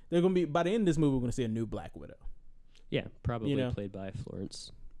gonna be by the end of this movie we're gonna see a new Black Widow. Yeah, probably played by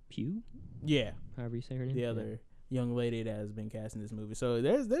Florence Pugh. Yeah, however you say her name. The other young lady that has been cast in this movie. So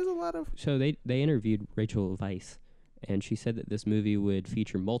there's a lot of. So they interviewed Rachel Weisz, and she said that this movie would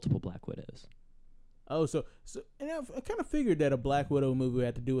feature multiple Black Widows. Oh, so and I kind of figured that a Black Widow movie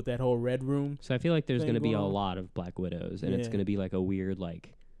had to do with that whole Red Room. So I feel like there's going to be a lot of Black Widows, and it's going to be like a weird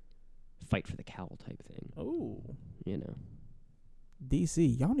fight for the cowl type thing. Oh. You know.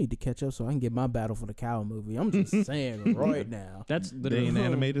 DC, y'all need to catch up so I can get my Battle for the Cow movie. I'm just saying right now. That's They literally ain't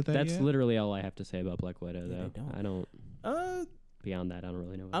animated that That's yet? literally all I have to say about Black Widow, Yeah, though. they don't. I don't. Beyond that, I don't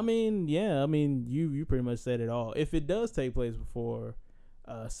really know. I mean, yeah. I mean, you pretty much said it all. If it does take place before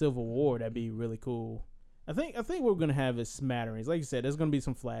Civil War, that'd be really cool. I think we're gonna have is smatterings. Like you said, there's gonna be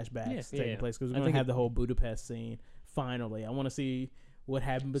some flashbacks taking place because we're gonna have the whole Budapest scene. Finally, I want to see what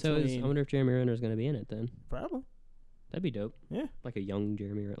happened between. I wonder if Jeremy Renner's going to be in it then. Probably. That'd be dope. Yeah. Like a young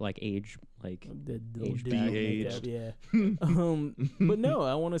Jeremy Renner, like age, like age de- back. De-aged. Yeah. But no,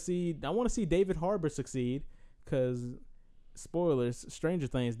 I want to see David Harbour succeed because spoilers, Stranger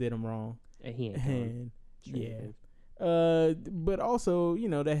Things did him wrong. He ain't And Stranger yeah. Things. But also,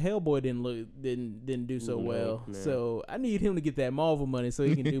 that Hellboy didn't do so well. No. So I need him to get that Marvel money so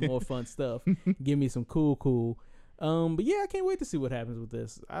he can do more fun stuff. Give me some cool. But yeah, I can't wait to see what happens with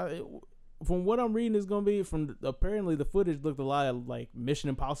this. From what I'm reading, is going to be apparently the footage looked a lot of like Mission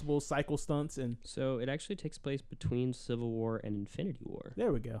Impossible cycle stunts, and So it actually takes place between Civil War and Infinity War.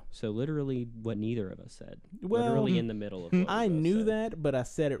 there we go. So literally what neither of us said. Well, literally in the middle of what I we both knew said. that, but I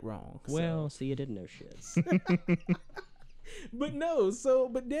said it wrong. Well, see, you didn't know shit. But no, so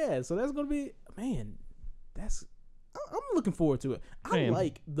that's gonna be, man. I'm looking forward to it. I Same.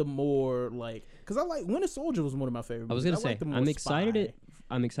 like the more because I like Winter Soldier was one of my favorite. I was movies. gonna say like the more I'm excited. spy.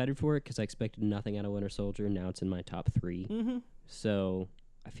 I'm excited for it because I expected nothing out of Winter Soldier. Now it's in my top 3. Mm-hmm. So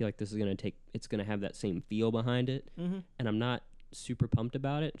I feel like this is it's gonna have that same feel behind it, Mm-hmm. and I'm not super pumped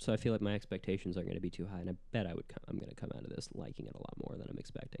about it. So I feel like my expectations aren't gonna be too high, and I bet I'm gonna come out of this liking it a lot more than I'm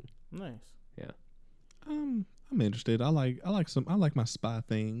expecting. Nice. Yeah. I'm interested. I like my spy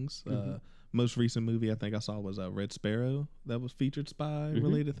things. Most recent movie I think I saw was Red Sparrow that was featured spy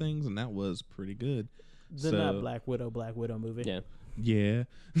related things, and that was pretty good. The not Black Widow movie. Yeah. Yeah.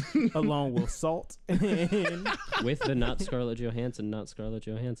 Along with Salt. And With the not Scarlett Johansson.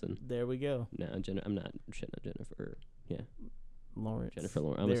 there we go. No, I'm not shitting on Jennifer. Yeah. Lawrence. Jennifer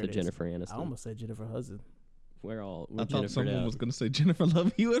Lawrence. I almost There said it is. Jennifer Aniston. I almost said Jennifer Hudson. We're I thought Jennifer'd someone out. was going to say Jennifer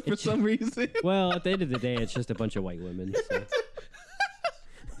Love Hewitt for some reason. Well, at the end of the day, it's just a bunch of white women. So.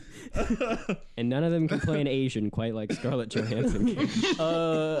 And none of them can play an Asian quite like Scarlett Johansson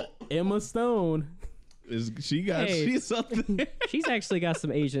can. Emma Stone. She's something. She's actually got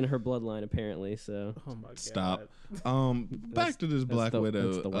some Asian in her bloodline, apparently. So Oh my god. Stop. Back to this Black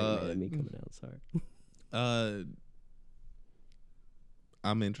Widow. That's the white man in me coming out. Sorry.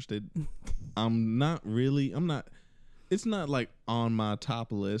 I'm interested. It's not like on my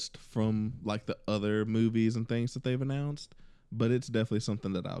top list from like the other movies and things that they've announced, but it's definitely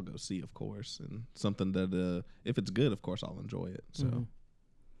something that I'll go see, of course, and something that if it's good, of course, I'll enjoy it. So. Mhm.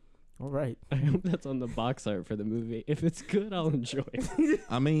 All right. I hope that's on the box art for the movie. If it's good, I'll enjoy it.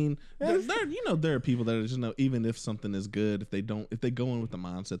 I mean, there are people that are just even if something is good, if they go in with the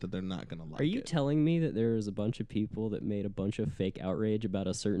mindset that they're not gonna like it. Are you telling me that there was a bunch of people that made a bunch of fake outrage about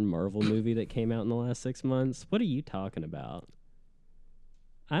a certain Marvel movie that came out in the last 6 months? What are you talking about?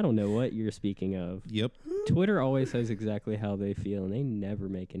 I don't know what you're speaking of. Yep. Twitter always says exactly how they feel, and they never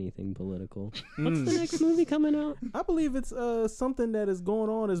make anything political. What's the next movie coming out? I believe it's something that is going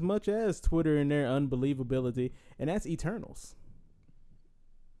on as much as Twitter and their unbelievability, and that's Eternals.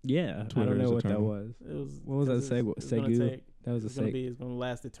 Yeah, Twitter I don't know is what that eternal. was. It was, What was that? 'cause it's gonna Segu? take- That was a It's gonna Segu. it's gonna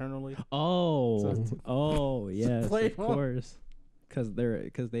last eternally. Oh, So it's- oh, yes, Play of on. course, because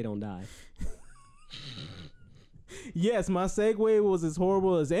they don't die. Yes, my segue was as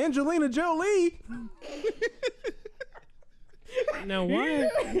horrible as Angelina Jolie. Now why?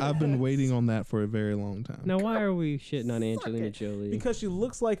 I've been waiting on that for a very long time. Now why are we shitting on Angelina it. Jolie? Because she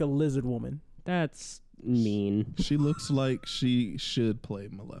looks like a lizard woman. That's mean. She looks like she should play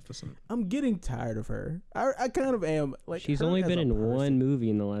Maleficent. I'm getting tired of her. I kind of am. Like She's her only as been a in person. one movie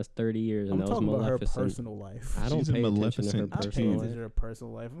in the last 30 years, and I'm that was talking about her Maleficent. personal life. I don't She's in pay attention to her Maleficent I'm paying personal attention life. to her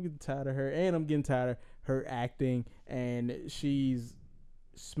personal life. I'm getting tired of her, and I'm getting tired of her acting, and she's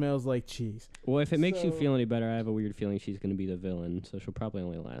smells like cheese. Well, if it makes you So- feel any better, I have a weird feeling she's going to be the villain, so she'll probably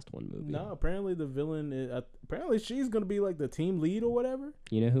only last one movie. No, apparently the villain is. Apparently she's gonna be like the team lead or whatever.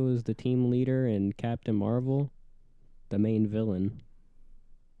 You know who was the team leader in Captain Marvel? The main villain.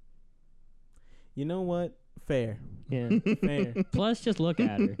 You know what? Fair. Yeah. Fair. Plus, just look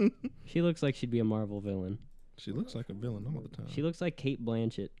at her. She looks like she'd be a Marvel villain. She looks like a villain all the time. She looks like Kate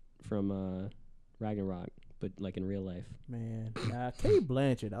Blanchett from Ragnarok, but like in real life. Man, Kate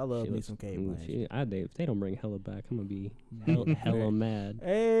Blanchett. I love She me looks- some Kate Blanchett. if they don't bring Hella back, I'm gonna be hella mad.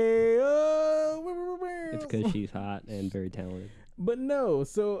 Hey, It's because she's hot and very talented. But no,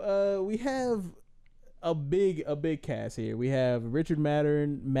 so we have a big cast here. We have Richard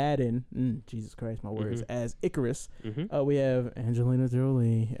Madden, Jesus Christ, my words, as Icarus. We have Angelina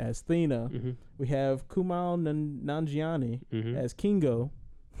Jolie as Thena. We have Kumail Nanjiani as Kingo.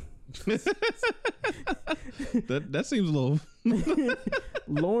 that seems a little.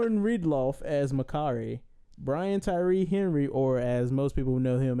 Lauren Ridloff as Makari. Brian Tyree Henry, or as most people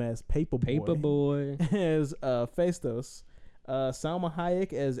know him as Paperboy, as Festus. Salma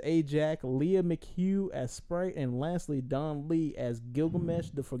Hayek as Ajax, Leah McHugh as Sprite, and lastly Don Lee as Gilgamesh,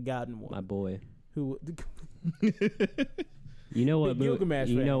 the Forgotten One. My boy. Who? You know what? Gilgamesh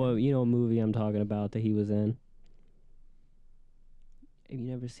you fan. know what? You know what movie I'm talking about that he was in. Have you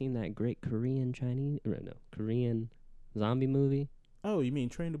never seen that great Korean zombie movie? Oh, you mean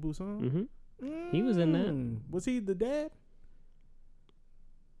Train to Busan? He was in that. Was he the dad?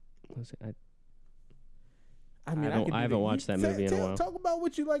 I haven't watched that movie in a while. Talk about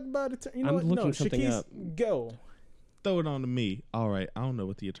what you like about it. You know I'm what? looking No, something Shaquise, up. Go. Throw it on to me. All right, I don't know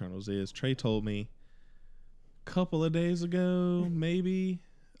what the Eternals is. Trey told me a couple of days ago, maybe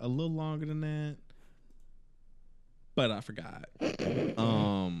a little longer than that, but I forgot.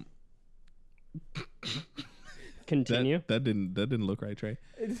 Continue. That didn't look right, Trey.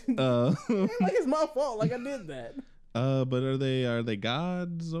 Like it's my fault. Like I did that. But are they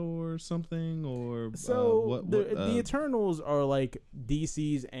gods or something, or So what? The Eternals are like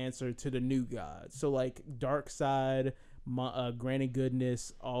DC's answer to the new gods. So like Darkseid, Granny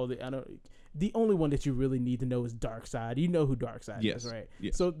Goodness, all the the only one that you really need to know is Darkseid. You know who Darkseid is, right?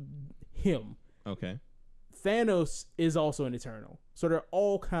 Yes. So him. Okay. Thanos is also an Eternal, so they're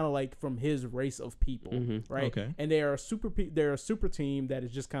all kind of like from his race of people, right? Okay. And they're a super team that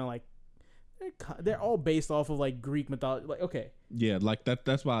is just kind of like they're all based off of like Greek mythology. Like Yeah, like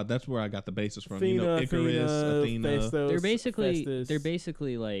that's where I got the basis from. Athena, Icarus, Athena. Festus. They're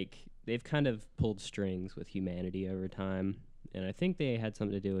basically like they've kind of pulled strings with humanity over time, and I think they had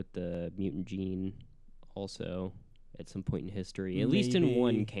something to do with the mutant gene also. At some point in history, at least in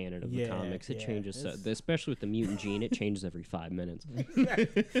one canon of the comics, it changes. Especially with the mutant gene, it changes every 5 minutes.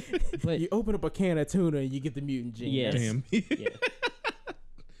 But you open up a can of tuna and you get the mutant gene. Yes.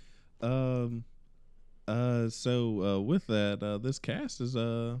 Damn. So with that, this cast is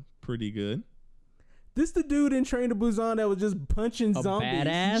pretty good. This the dude in Train to Busan that was just punching zombies.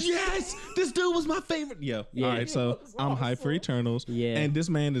 Badass. Yes, this dude was my favorite. Yo, Yeah. all right. So I'm hyped for Eternals. Yeah. and this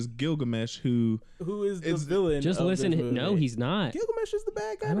man is Gilgamesh, who is the villain. Just of listen. this movie. No, he's not. Gilgamesh is the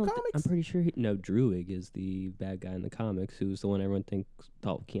bad guy in the comics. I'm pretty sure. Druig is the bad guy in the comics, who's the one everyone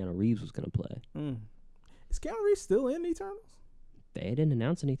thought Keanu Reeves was going to play. Is Keanu Reeves still in Eternals? They didn't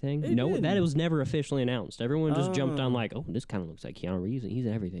announce anything. They No, didn't. that was never officially announced. Everyone just jumped on like, oh, this kind of looks like Keanu Reeves, and he's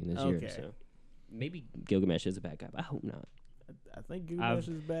in everything this year. So maybe Gilgamesh is a bad guy, but I hope not. I think Gilgamesh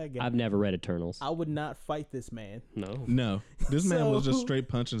is a bad guy. I've never read Eternals. I would not fight this man. No, this man was just straight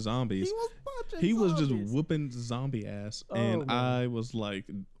punching zombies. He was punching He was just zombies. whooping zombie ass, Oh, and man. I was like,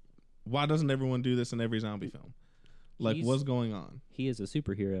 why doesn't everyone do this in every zombie film? Like, what's going on? He is a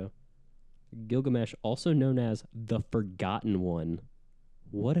superhero. Gilgamesh, also known as the Forgotten One.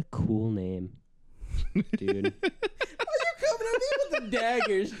 What a cool name, dude. Coming at me with the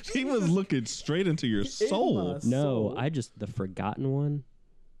daggers. He was looking straight into your soul. No, the Forgotten One,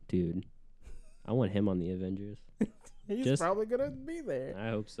 dude. I want him on the Avengers. He's probably gonna be there. I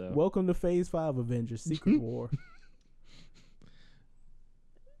hope so. Welcome to Phase 5 Avengers Secret War.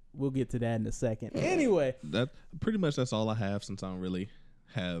 We'll get to that in a second. Anyway, That's all I have, since I don't really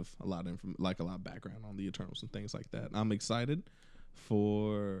have a lot of a lot of background on the Eternals and things like that. I'm excited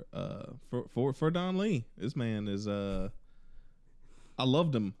for Don Lee. This man is I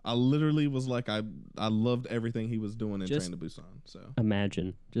loved him. I literally was like I loved everything he was doing in Train to Busan. So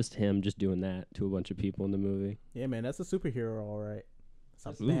imagine just him just doing that to a bunch of people in the movie. yeah, man, that's a superhero, all right.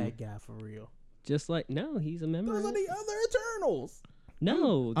 It's a bad guy for real. Just like no, he's a member. Those are the other Eternals.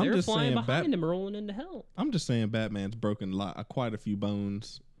 No, I'm they're just flying saying behind him, rolling into hell. I'm just saying Batman's broken quite a few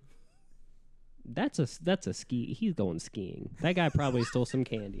bones. That's a ski. He's going skiing. That guy probably stole some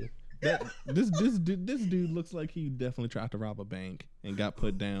candy. This dude looks like he definitely tried to rob a bank and got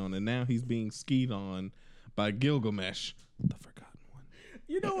put down, and now he's being skied on by Gilgamesh, the Forgotten One.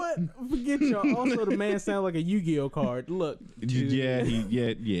 You know what? Forget y'all. Also, the man sound like a Yu-Gi-Oh card. Look, dude.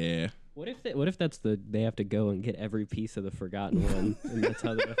 Yeah. What if that's they have to go and get every piece of the Forgotten One, and that's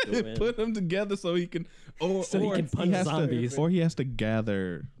how they have to win. Put them together so he can, or he can punch zombies. or he has to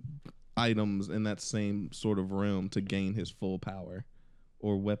gather items in that same sort of realm to gain his full power,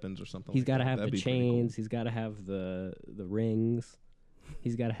 or weapons or something. He's like got to that. have That'd the be pretty cool. chains. He's got to have the rings.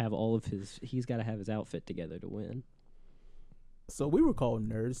 He's got to have all of his. He's got to have his outfit together to win. So we were called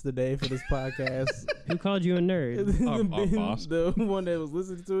nerds today for this podcast. Who called you a nerd? Our boss. The one that was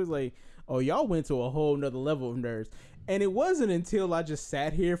listening to is like, oh, y'all went to a whole nother level of nerds. And it wasn't until I just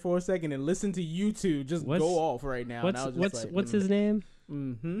sat here for a second and listened to you two just go off right now. What's his name?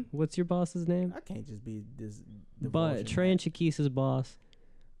 Mm-hmm. What's your boss's name? I can't just be this. But Trey and Chiquisa's boss,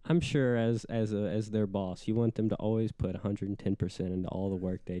 I'm sure as their boss, you want them to always put 110% into all the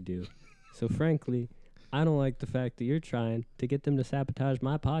work they do. So frankly, I don't like the fact that you're trying to get them to sabotage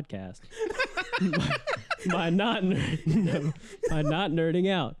my podcast by not nerding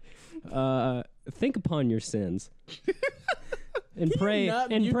out. Think upon your sins. And pray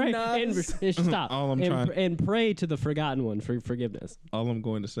stop. All I'm trying- and pray to the forgotten one for forgiveness. All I'm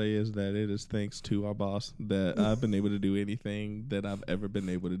going to say is that it is thanks to our boss that I've been able to do anything that I've ever been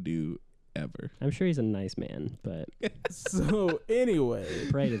able to do ever. I'm sure he's a nice man, but So anyway,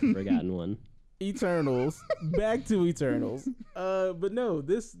 pray to the forgotten one. Eternals. Back to Eternals. But no,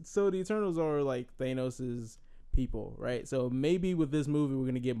 the Eternals are like Thanos's people, right? So maybe with this movie we're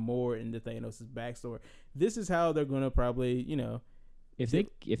gonna get more into Thanos' backstory. This is how they're gonna probably, if they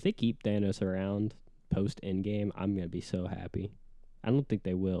keep Thanos around post Endgame, I'm gonna be so happy. I don't think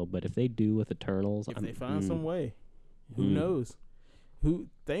they will, but if they do with Eternals, if they find some way, who knows?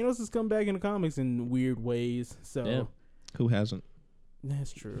 Thanos has come back in the comics in weird ways. So yeah. Who hasn't?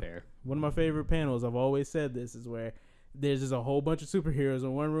 That's true. Fair. One of my favorite panels, I've always said this, is where there's just a whole bunch of superheroes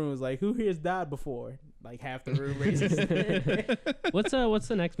in one room. It's like, who here's died before? Like half the room raises. What's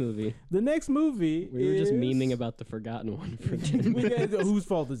the next movie? The next movie We were just memeing about the forgotten one for 10 minutes. Whose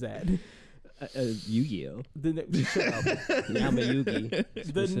fault is that? Yu-Gi-Oh. Shut up. Yama-Yugi.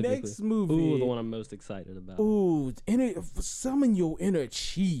 The next movie. Ooh, the one I'm most excited about. Ooh, summon your inner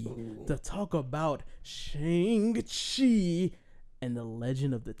chi to talk about Shang-Chi and the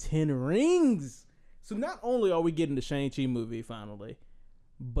Legend of the Ten Rings. So not only are we getting the Shang-Chi movie finally,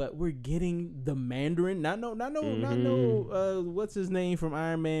 but we're getting the Mandarin. Not what's his name from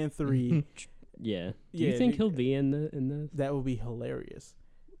Iron Man 3. Yeah. Do you think he'll be in the? That would be hilarious.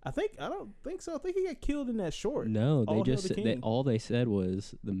 I don't think so. I think he got killed in that short. No, all they said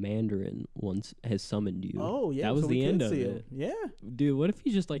was the Mandarin once has summoned you. Oh yeah, that was the end of it. Yeah, dude, what if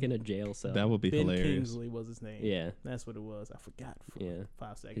he's just like in a jail cell? That would be Ben hilarious. Kingsley was his name. Yeah, that's what it was. I forgot for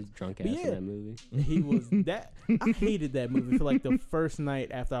 5 seconds. His drunk ass in that movie. He was that. I hated that movie for like the first night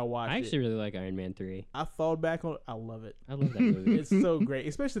after I watched it. I actually really like Iron Man 3. I thought back on. I love it. I love that movie. It's so great,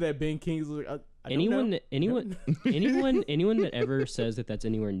 especially that Ben Kingsley. Anyone that ever says that that's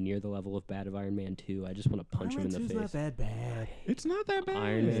anywhere near the level of bad of Iron Man 2, I just want to punch him in the face. Not that bad. It's not that bad.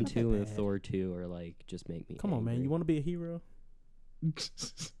 Iron Man 2 and Thor 2 are like just make me. Come on, man. You want to be a hero?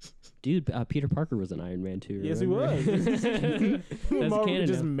 Dude, Peter Parker was an Iron Man 2. Yes, he was. That's Marvel canon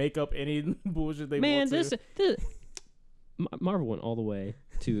just now. make up any bullshit they man, want to. Marvel went all the way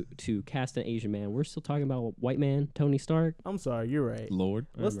to cast an Asian man. We're still talking about white man Tony Stark. I'm sorry, you're right. Lord.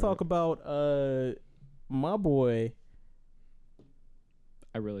 Let's talk about my boy.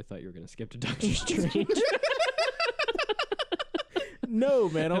 I really thought you were gonna skip to Doctor Strange. No,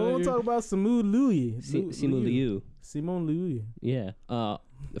 man. I want to talk about Simu Liu. Simu Liu. Simon Liu. Yeah.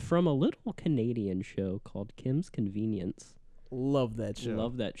 From a little Canadian show called Kim's Convenience. Love that show.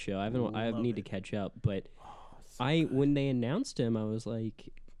 Love that show. I need to catch up, but when they announced him, I was like,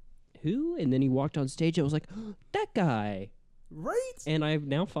 who? And then he walked on stage. I was like, oh, that guy. Right? And I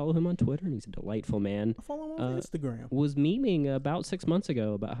now follow him on Twitter, and he's a delightful man. I follow him on Instagram. Was memeing about 6 months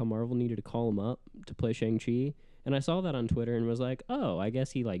ago about how Marvel needed to call him up to play Shang-Chi. And I saw that on Twitter and was like, oh, I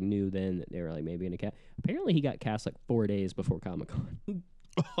guess he like knew then that they were like maybe in a cast. Apparently he got cast like 4 days before Comic-Con.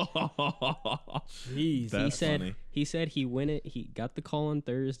 Jeez. That's funny. He said he got the call on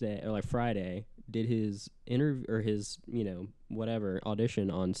Thursday or like Friday, did his interview or his, whatever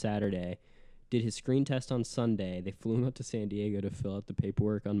audition on Saturday, did his screen test on Sunday. They flew him up to San Diego to fill out the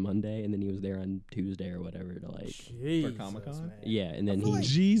paperwork on Monday, and then he was there on Tuesday or whatever to like for Comic-Con. Yeah, and then he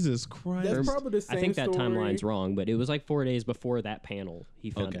Jesus Christ. That's probably the same I think that story. timeline's wrong, but it was like 4 days before that panel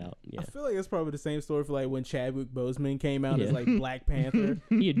he found out. Yeah. I feel like it's probably the same story for like when Chadwick Boseman came out as like Black Panther.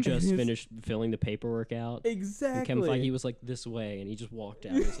 He had just finished filling the paperwork out. Exactly. And Kevin Feige was like this way, and he just walked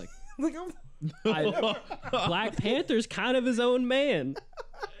out. He was like, Black Panther's kind of his own man.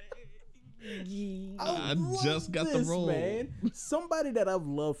 I just got the role, man. Somebody that I've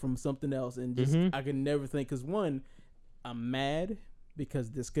loved from something else, and just I can never think. Because one, I'm mad because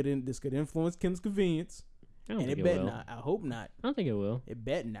this could influence Kim's Convenience, and it bet not. I hope not. I don't think it will. It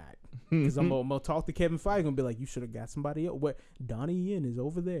bet not. Because I'm gonna talk to Kevin Feige and be like, you should have got somebody else. What Donnie Yen is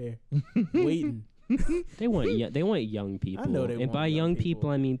over there waiting. They want young people. I know they and want by young young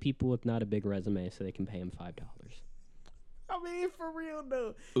people. I mean people with not a big resume, so they can pay him $5. I mean, for real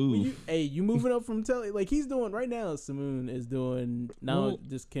though. Oof. You moving up from telly like he's doing right now. Simoon is doing not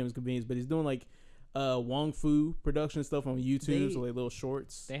just Kim's Convenience, but he's doing like Wong Fu production stuff on YouTube, so like little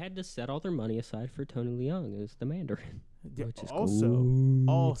shorts. They had to set all their money aside for Tony Leung as the Mandarin. Yeah, Which is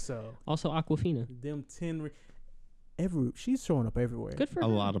also Aquafina. them 10 she's showing up everywhere. Good for A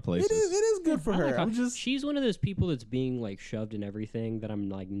her. lot of places. It is good for I her. like I'm just she's one of those people that's being like shoved in everything that I'm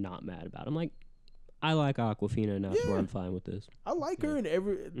like not mad about. I'm like, I like Aquafina enough where I'm fine with this. I like her in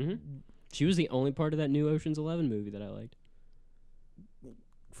every. She was the only part of that new Ocean's 11 movie that I liked.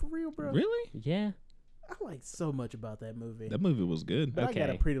 For real, bro. Really? Yeah. I like so much about that movie. That movie was good. But I got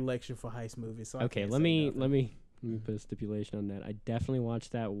a Okay. predilection for heist movies. So I Okay, can't let say me nothing. put a stipulation on that. I definitely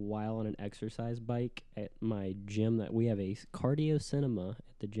watched that while on an exercise bike at my gym. That we have a cardio cinema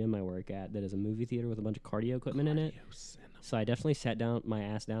at the gym I work at. That is a movie theater with a bunch of cardio equipment in it. So I definitely sat down my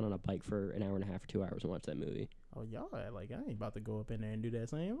ass down on a bike for an hour and a half or 2 hours and watched that movie. Oh, y'all act like I ain't about to go up in there and do that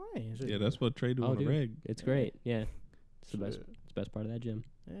same thing. Yeah, that's what Trey do Oh, on the dude, reg. it's great. Yeah, it's the best. Shit. It's the best part of that gym.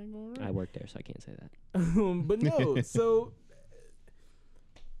 Ain't gonna I right. work there, so I can't say that. But no, so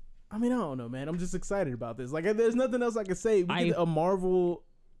I mean, I don't know, man. I'm just excited about this. Like, there's nothing else I can say. We get a Marvel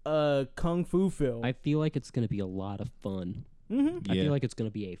kung fu film. I feel like it's gonna be a lot of fun. Mm-hmm. I feel like it's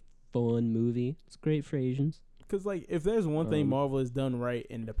gonna be a fun movie. It's great for Asians. Because, like, if there's one thing Marvel has done right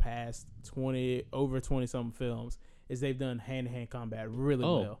in the past 20-something films, is they've done hand-to-hand combat really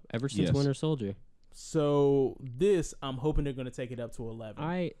well. Ever since Winter Soldier. So this, I'm hoping they're going to take it up to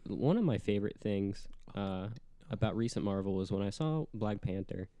 11. One of my favorite things about recent Marvel was when I saw Black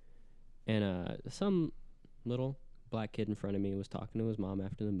Panther, and some little black kid in front of me was talking to his mom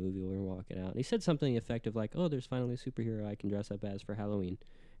after the movie. We were walking out, and he said something effective like, "Oh, there's finally a superhero I can dress up as for Halloween,"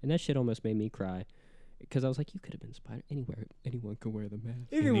 and that shit almost made me cry. Because I was like, you could have been Spider. Anyone can wear the mask.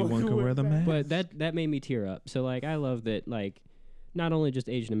 Anyone can wear the mask. But that made me tear up. So like, I love that. Like, not only just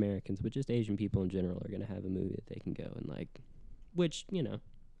Asian Americans, but just Asian people in general are gonna have a movie that they can go and like, which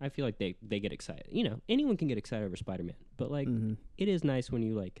I feel like they get excited. Anyone can get excited over Spider-Man, but like, it is nice when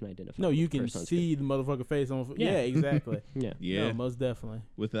you like can identify. No, you with the can person on see the motherfucker face on. Yeah, exactly. Yeah. Yeah. No, most definitely.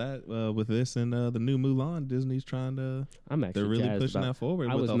 With that, with this and the new Mulan, Disney's trying to. I'm actually They're really jazzed pushing about, that forward.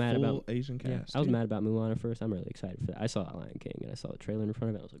 I with was a mad full about Asian cast. I was too. mad about Mulan at first. I'm really excited for that. I saw Lion King and I saw the trailer in front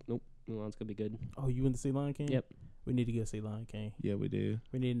of it. I was like, nope, Mulan's gonna be good. Oh, you went to see Lion King? Yep. We need to go see Lion King. Yeah, we do.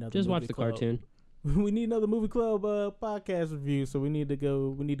 We need another. Just watch movie the club. cartoon. We need another movie club podcast review. So we need to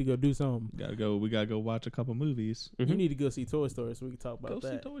go. We need to go do something. We gotta go watch a couple movies. You need to go see Toy Story so we can talk about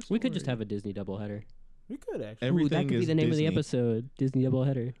that. We could just have a Disney doubleheader. We could actually. Ooh, that Everything could be is the name Disney. of the episode. Disney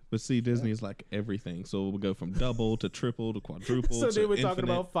doubleheader. But see, Disney is like everything. So we'll go from double to triple to quadruple. So to they were talking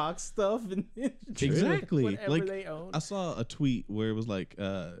infinite. about Fox stuff and Exactly. whatever Like they own. I saw a tweet where it was like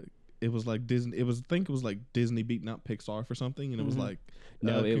Disney. I think it was like Disney beating out Pixar for something, and it was like,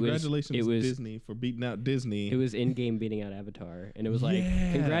 No, it was- congratulations it was- Disney for beating out Disney. It was in-game beating out Avatar, and it was like,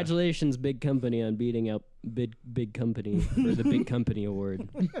 Yeah. congratulations, big company, on beating out big company for the big company award.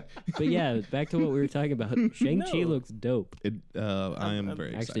 But yeah, back to what we were talking about. Shang-Chi No. looks dope. I am very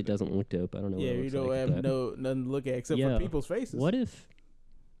Actually, excited. it doesn't look dope. I don't know. Yeah, what it you looks don't like, have but nothing to look at except Yeah. for people's faces. What if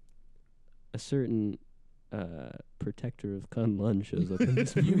a certain protector of Kunlun shows up in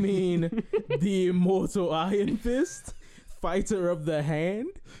this movie? You mean the immortal Iron Fist, fighter of the hand?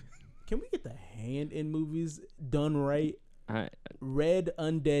 Can we get the hand in movies done right? Red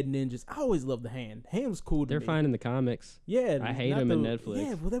Undead Ninjas. I always loved the hand. Hand was cool to They're me. fine in the comics. Yeah, I hate not them in the- Netflix.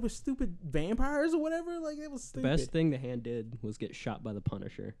 Yeah, well, they were stupid vampires or whatever. Like it was The stupid. best thing the hand did was get shot by the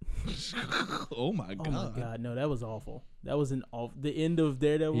Punisher. Oh my god! Oh my god, no, that was awful. That was an awful. The end of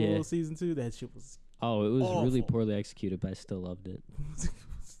Daredevil Yeah. season 2. That shit was. Oh, it was really Awful. poorly executed, but I still loved it.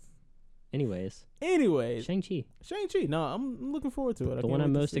 Anyways, Shang-Chi. No, I'm looking forward to it. the one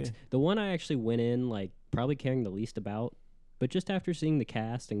I'm most the one I actually went in like probably caring the least about, but just after seeing the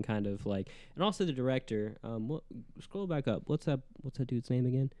cast and kind of like, and also the director. Scroll back up. What's that dude's name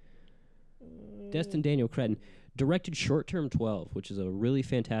again? Destin Daniel Cretton directed Short Term 12, which is a really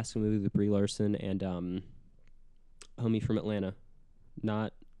fantastic movie with Brie Larson and homie from Atlanta,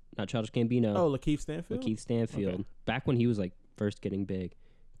 not Childish Gambino. Oh, Lakeith Stanfield. Lakeith Stanfield. Okay. Back when he was like first getting big.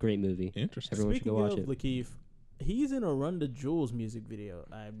 Great movie. Interesting. Everyone should Speaking go watch of it. Lakeith, he's in a Run the Jewels music video.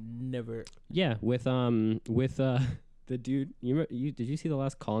 I've never. Yeah, with the dude. Did you see the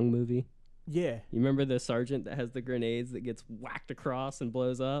last Kong movie? Yeah. You remember the sergeant that has the grenades that gets whacked across and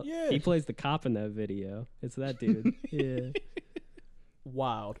blows up? Yeah. He plays the cop in that video. It's that dude. Yeah.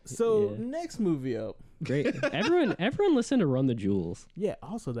 Wild. So Yeah. next movie up. Great. Everyone listen to Run the Jewels. Yeah.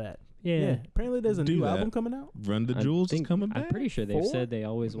 Also that. Yeah. Apparently there's a Do new that. album coming out. Run the I Jewels is think- coming back. I'm pretty sure they've 4? said they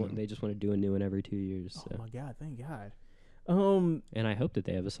always want. They just want to do a new one every 2 years. Oh So my god! Thank God. And I hope that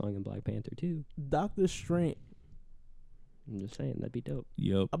they have a song in Black Panther too. Doctor Strange. I'm just saying that'd be dope.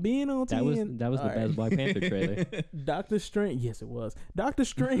 Yep. Being on TN. That was the best Black Panther trailer. Doctor Strange. Yes, it was. Doctor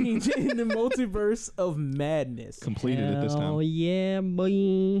Strange in the Multiverse of Madness. Completed at this time. Oh yeah,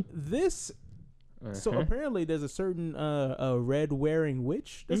 boy. This. So apparently there's a certain red wearing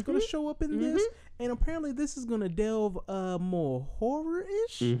witch that's gonna show up in this, and apparently this is gonna delve more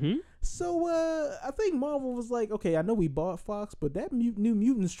horror-ish. So I think Marvel was like, okay, I know we bought Fox, but that New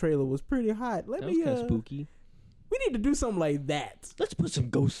Mutants trailer was pretty hot. That was kind of spooky. We need to do something like that. Let's put some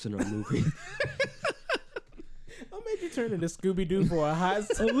ghosts in our movie. I'll make you turn into Scooby Doo for a hot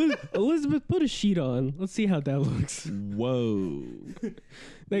second. Elizabeth, put a sheet on. Let's see how that looks. Whoa.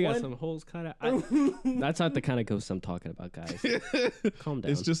 They got some holes cut out. That's not the kind of ghost I'm talking about, guys. Calm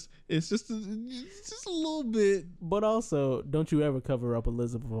down. It's just a little bit. But also, don't you ever cover up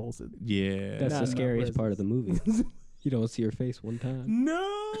Elizabeth Olsen. Yeah. That's Not the scariest part of the movie. You don't see her face one time.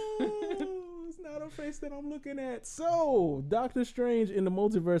 No, it's not a face that I'm looking at. So, Doctor Strange in the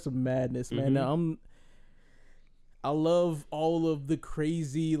Multiverse of Madness, man. Now I love all of the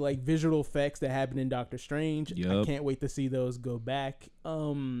crazy like visual effects that happen in Doctor Strange. I can't wait to see those go back.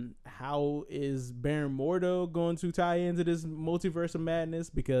 How is Baron Mordo going to tie into this Multiverse of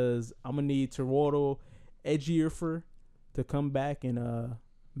Madness? Because I'm gonna need Toronto Edgierfer to come back and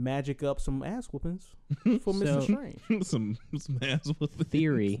magic up some ass whoopings for Mr. Strange. some ass whoopings.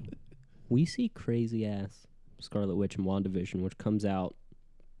 Theory. We see crazy ass Scarlet Witch in WandaVision, which comes out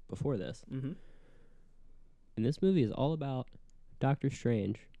before this. And this movie is all about Doctor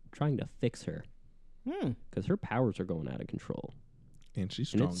Strange trying to fix her. Because her powers are going out of control. And she's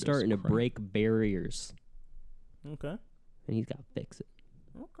strong. And it's starting to break barriers. Okay. And he's got to fix it.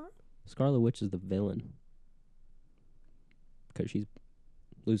 Okay. Scarlet Witch is the villain. Because she's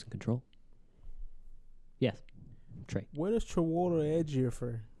losing control. Yes. Trey. Where does Toronto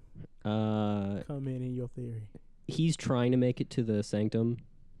Edgierfer come in your theory? He's trying to make it to the Sanctum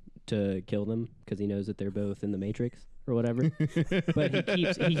to kill them because he knows that they're both in the Matrix or whatever. But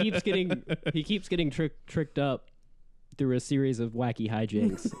he keeps getting tricked up through a series of wacky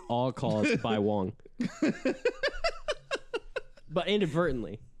hijinks, all caused by Wong. But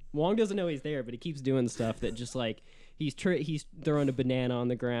inadvertently, Wong doesn't know he's there, but he keeps doing stuff that just like he's throwing a banana on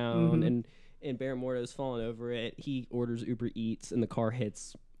the ground and Baron Mordo's falling over it. He orders Uber Eats and the car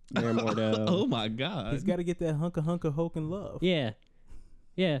hits Baron Mordo. Oh my God! He's got to get that hunka hoke and love. Yeah.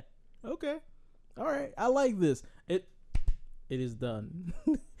 Okay. All right. I like this. It is done.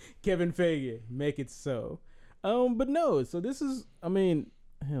 Kevin Feige, make it so. But no. So this is. I mean,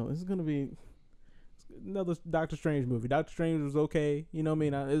 hell, this is gonna be another Doctor Strange movie. Doctor Strange was okay. You know what I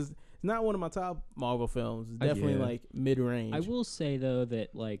mean? It's not one of my top Marvel films. It's definitely like mid range. I will say though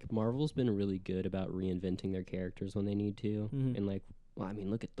that like Marvel's been really good about reinventing their characters when they need to, and like, well, I mean,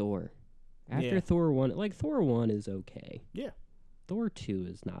 look at Thor. After Thor 1, like Thor 1 is okay. Yeah. Thor 2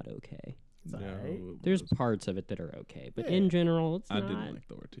 is not okay. It's all right. There's parts of it that are okay, but in general, it's not. I didn't like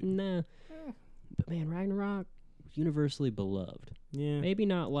Thor 2. Nah. But man, Ragnarok, universally beloved. Yeah. Maybe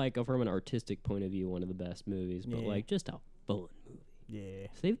not like from an artistic point of view, one of the best movies, but like just a fun movie. Yeah.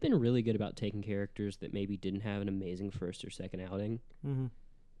 So they've been really good about taking characters that maybe didn't have an amazing first or second outing, and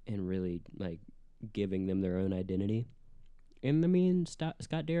really like giving them their own identity. And I mean, Scott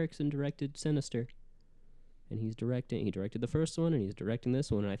Derrickson directed Sinister. And he directed the first one, and he's directing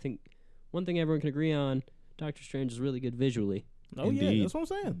this one. And I think one thing everyone can agree on, Doctor Strange is really good visually. Oh, Indeed. yeah, that's what I'm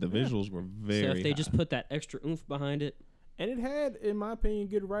saying. The visuals were very So if they high. just put that extra oomph behind it. And it had, in my opinion,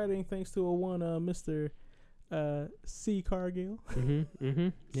 good writing thanks to a one Mr. C. Cargill.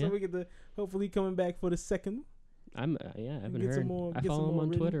 So we get the hopefully coming back for the second. I haven't Get some heard. more- I get some follow him more on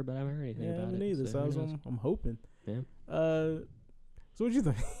written. Twitter, but I haven't heard anything Yeah, I about haven't it. either. So who knows? I'm hoping. Yeah. So what you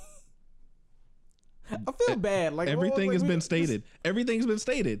think? I feel bad. Like Everything has been stated. just- Everything's been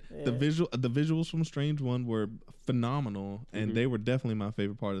stated. Yeah. The visuals from Strange One were phenomenal, and they were definitely my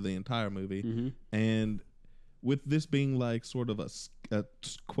favorite part of the entire movie. And with this being like sort of a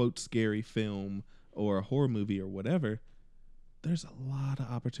quote scary film or a horror movie or whatever, there's a lot of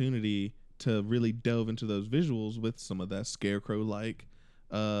opportunity to really delve into those visuals with some of that scarecrow like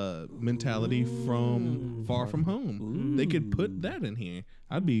mentality from Far From Home. They could put that in here.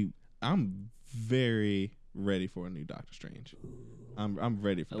 I'm very ready for a new Doctor Strange. I'm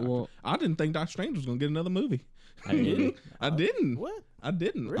ready for that. Well, I didn't think Doctor Strange was gonna get another movie. I didn't. I didn't. What? I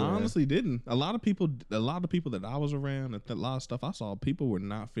didn't. Really? I honestly didn't. A lot of people that I was around, and a lot of stuff I saw, people were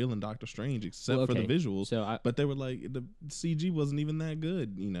not feeling Doctor Strange except for the visuals. But they were like, the CG wasn't even that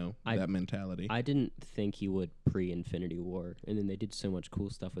good. That mentality. I didn't think he would pre-Infinity War, and then they did so much cool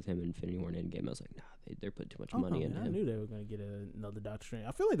stuff with him in Infinity War and Endgame. I was like, nah, they're putting too much money into him. I knew they were going to get another Doctor Strange.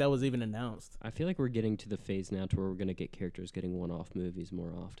 I feel like that was even announced. I feel like we're getting to the phase now to where we're going to get characters getting one-off movies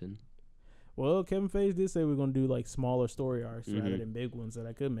more often. Well, Kevin Feige did say we're going to do like smaller story arcs rather than big ones, so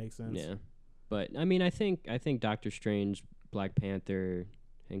that could make sense. Yeah. But I mean, I think Doctor Strange, Black Panther,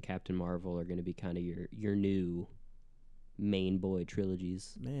 and Captain Marvel are going to be kind of your new main boy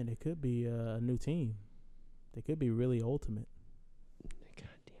trilogies. Man, it could be a new team. They could be really ultimate. God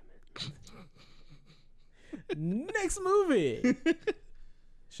damn it. Next movie.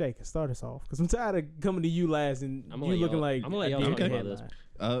 Shake, start us off, because I'm tired of coming to you last and you looking like I'm gonna let y'all talk about this.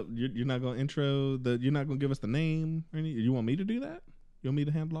 You're not gonna you're not gonna give us the name or anything. You want me to do that? You want me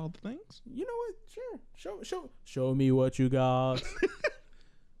to handle all the things? You know what? Sure. Show me what you got.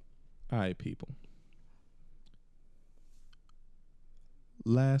 All right, people.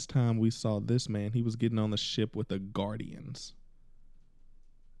 Last time we saw this man, he was getting on the ship with the Guardians,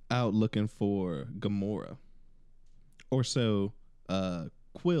 out looking for Gamora, or so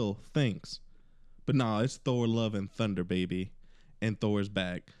Quill thinks. But nah, it's Thor: Love and Thunder, baby. And Thor's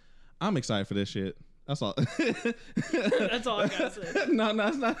back. I'm excited for this shit. That's all. That's all I gotta say. No,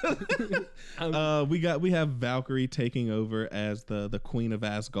 it's not. We have Valkyrie taking over as the Queen of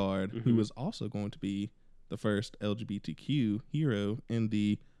Asgard, who is also going to be the first LGBTQ hero in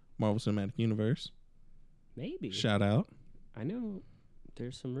the Marvel Cinematic Universe. Maybe. Shout out. I know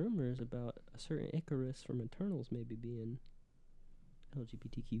there's some rumors about a certain Icarus from Eternals maybe being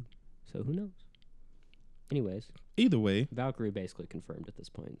LGBTQ. So who knows? Anyways, either way, Valkyrie basically confirmed at this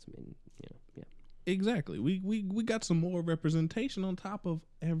point. I mean, yeah. Exactly. We got some more representation on top of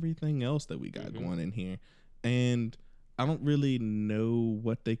everything else that we got going in here, and I don't really know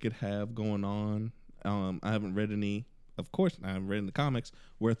what they could have going on. I haven't read any. Of course, I haven't read in the comics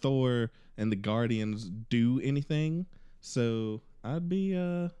where Thor and the Guardians do anything. So I'd be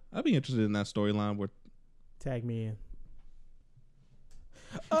interested in that storyline. Where tag me in.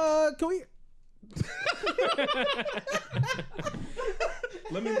 Can we?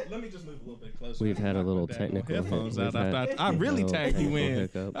 Let me just move a little bit closer. We've had a little technical headphones out. I really tagged you in.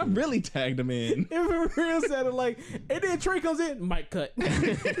 I really tagged him in. It real sounded like, and then Trey comes in, mic cut,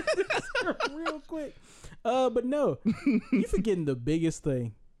 real quick. But no, you forgetting the biggest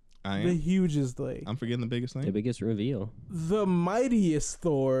thing. I am the hugest thing. I'm forgetting the biggest thing. The biggest reveal. The mightiest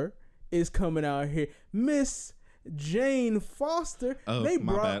Thor is coming out here, Miss Jane Foster. They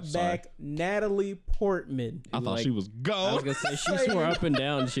brought back Natalie Portman. I thought she was gone. I was gonna say she swore up and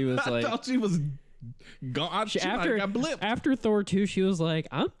down. She was like, I thought she was gone. She got blipped. After Thor 2, she was like,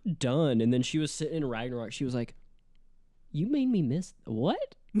 I'm done. And then she was sitting in Ragnarok. She was like, you made me miss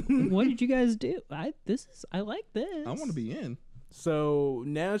what? What did you guys do? I like this. I want to be in. So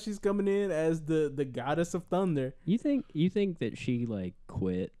now she's coming in as the goddess of thunder. You think that she like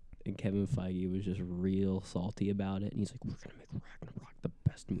quit? And Kevin Feige was just real salty about it. And he's like, we're going to make Ragnarok the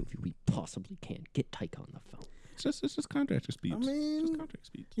best movie we possibly can. Get Taika on the phone. It's just contract disputes. I mean, just contract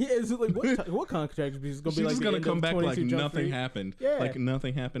disputes. Yeah, it's like, what contract disputes is going to be like? She's going to come back like nothing happened. Yeah. Like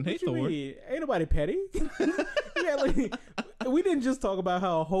nothing happened. Hey, Thor. Ain't nobody petty. Yeah, like, we didn't just talk about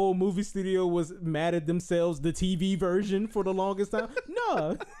how a whole movie studio was mad at themselves, the TV version, for the longest time.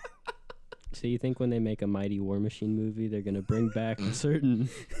 No. So you think when they make a Mighty War Machine movie, they're gonna bring back a certain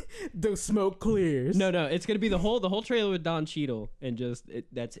the smoke clears? No, it's gonna be the whole trailer with Don Cheadle and just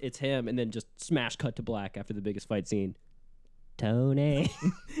it's him, and then just smash cut to black after the biggest fight scene. Tony.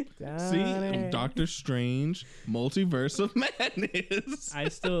 See, Doctor Strange, Multiverse of Madness.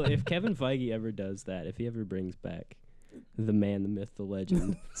 If Kevin Feige ever does that, if he ever brings back the man, the myth, the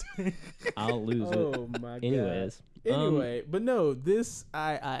legend, I'll lose it. Oh my god. Anyways. Anyway, but no, this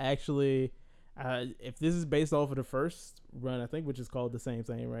I actually, if this is based off of the first run, I think, which is called the same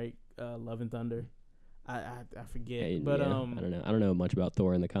thing, right? Love and Thunder. I forget, but I don't know much about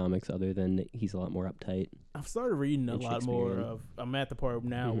Thor in the comics other than he's a lot more uptight. I've started reading a lot more of. I'm at the part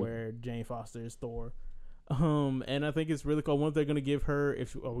now where Jane Foster is Thor, and I think it's really cool. What they're gonna give her,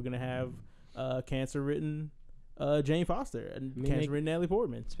 are we gonna have cancer-ridden Jane Foster and cancer-ridden Natalie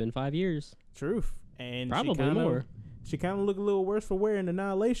Portman? It's been 5 years. Truth, and probably more. She kind of look a little worse for wear in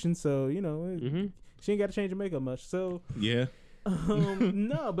Annihilation, so she ain't got to change her makeup much. So yeah.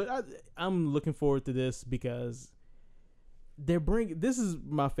 No, but I'm looking forward to this because this is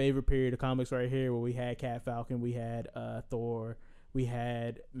my favorite period of comics right here, where we had Cat Falcon, we had Thor, we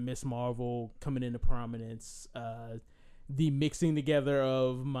had Miss Marvel coming into prominence, the mixing together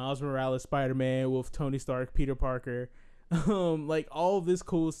of Miles Morales Spider-Man with Tony Stark Peter Parker. Like all this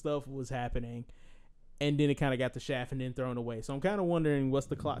cool stuff was happening, and then it kind of got the shaft and then thrown away. So I'm kind of wondering what's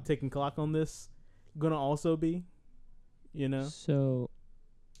the ticking clock on this gonna also be, you know? So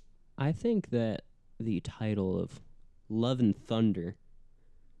I think that the title of Love and Thunder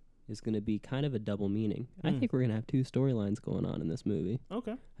is going to be kind of a double meaning. I think we're going to have two storylines going on in this movie.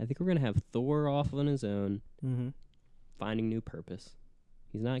 Okay. I think we're going to have Thor off on his own, Mm-hmm. finding new purpose.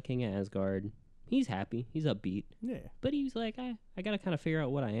 He's not king of Asgard. He's happy. He's upbeat. Yeah. But he's like, I got to kind of figure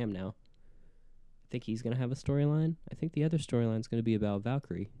out what I am now. I think he's going to have a storyline. I think the other storyline is going to be about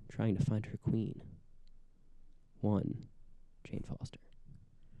Valkyrie trying to find her queen. One, Jane Foster.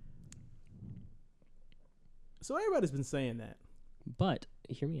 So everybody's been saying that. But,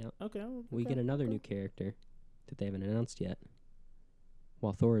 hear me out. Okay. We get another new character that they haven't announced yet.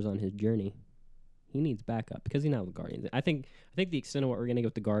 While Thor is on his journey, he needs backup because he's not with Guardians. I think the extent of what we're gonna get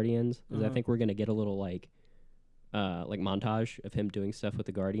with the Guardians is I think we're gonna get a little like montage of him doing stuff with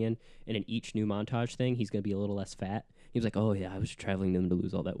the Guardian, and in each new montage thing, he's gonna be a little less fat. He's like, oh yeah, I was traveling them to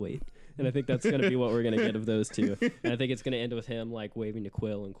lose all that weight, and I think that's gonna be what we're gonna get of those two. And I think it's gonna end with him like waving to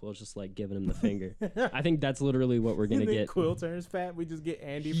Quill, and Quill's just like giving him the finger. I think that's literally what we're gonna get. Quill turns fat. We just get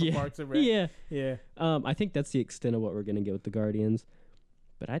Andy from Parks and Rec. Yeah. I think that's the extent of what we're gonna get with the Guardians.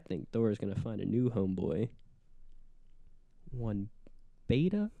 But I think Thor is going to find a new homeboy. One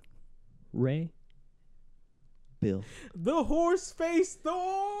Beta Ray Bill. The horse face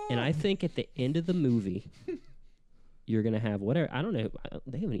Thor. And I think at the end of the movie, you're going to have whatever. I don't know.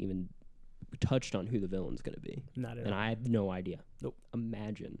 They haven't even touched on who the villain's going to be. Not at all. And I have no idea. Nope.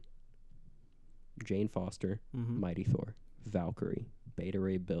 Imagine Jane Foster, Mighty Thor, Valkyrie, Beta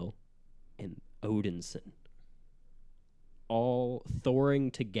Ray Bill, and Odinson. All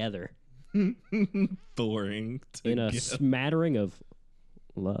Thoring together. Thoring together. In a smattering of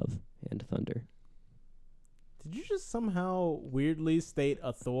love and thunder. Did you just somehow weirdly state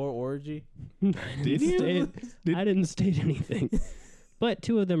a Thor orgy? Did you? I didn't state anything. But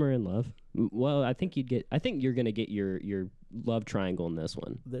two of them are in love. Well, I think you're gonna get your love triangle in this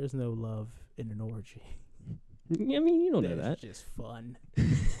one. There's no love in an orgy. I mean, you don't know that. It's just fun.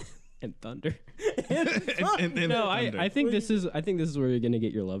 And thunder. and No, thunder. I think this is where you're gonna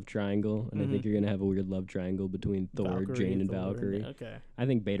get your love triangle, and I think you're gonna have a weird love triangle between Thor, Valkyrie, Jane, and Thor, Valkyrie. Okay. I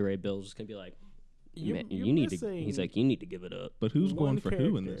think Beta Ray Bill's just gonna be like, You're you need to. missing He's like, you need to give it up. But who's one going for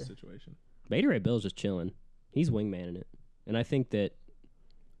who in character. this situation? Beta Ray Bill's just chilling. He's wingmanning it, and I think that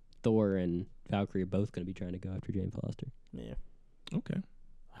Thor and Valkyrie are both gonna be trying to go after Jane Foster. Yeah. Okay.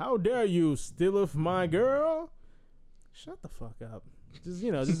 How dare you stealeth my girl? Shut the fuck up. Just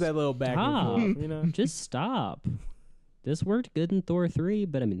that little back and forth, Just stop. This worked good in Thor 3,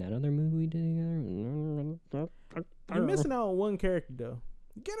 but I mean that other movie we did together. You're missing out on one character though.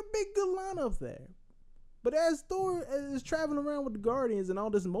 Get a big good lineup there. But as Thor is traveling around with the Guardians and all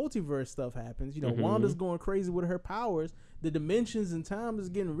this multiverse stuff happens, Wanda's going crazy with her powers. The dimensions and time is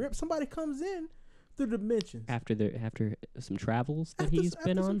getting ripped. Somebody comes in through the dimensions. After some travels that he's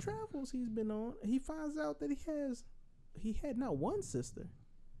been on. Some travels he's been on, he finds out that he had not one sister,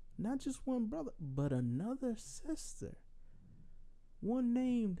 not just one brother, but another sister. One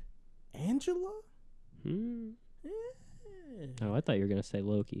named Angela. Yeah. Oh, I thought you were gonna say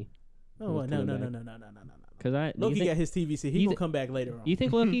Loki. Oh no. Because Loki got his TVC. He gonna come back later on. You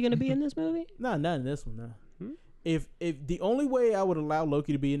think Loki gonna be in this movie? No, not in this one. No. If the only way I would allow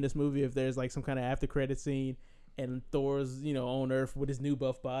Loki to be in this movie if there's like some kind of after credit scene and Thor's on Earth with his new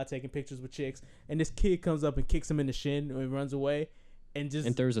buff bod taking pictures with chicks, and this kid comes up and kicks him in the shin and he runs away and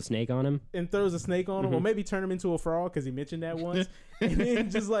throws a snake on him, or maybe turn him into a frog because he mentioned that once, and then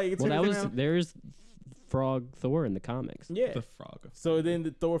just like there's Frog Thor in the comics. Yeah, the frog. So then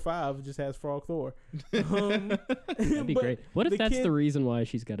the Thor 5 just has Frog Thor. That'd be great. What if that's the reason why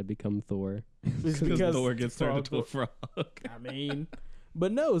she's got to become Thor? Because Thor gets turned into a frog. I mean,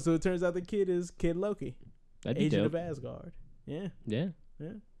 but no. So it turns out the kid is Kid Loki, That'd be Agent dope. of Asgard. Yeah.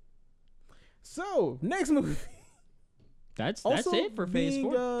 So next movie. That's Also it for Phase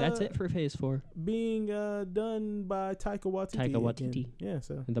 4. That's it for Phase 4. Being done by Taika Waititi. Taika Waititi. Again. Yeah.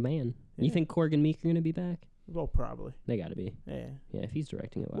 So The man. Yeah. You think Korg and Meek are gonna be back? well, probably. They got to be. Yeah. Yeah, if he's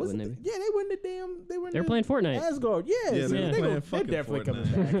directing it, why wouldn't they be? Yeah, they were in the damn. They're playing Fortnite. Asgard. Yeah. Yeah, So they're playing fucking they're definitely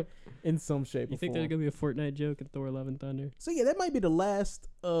Fortnite. coming back in some shape. You or think form. there's gonna be a Fortnite joke in Thor: Love and Thunder? So yeah, that might be the last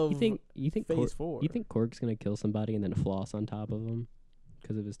of. You think Phase 4? You think Korg's gonna kill somebody and then floss on top of him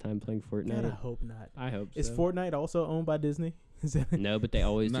because of his time playing Fortnite? God, I hope not. I hope Is so. Fortnite also owned by Disney? Is that No, but they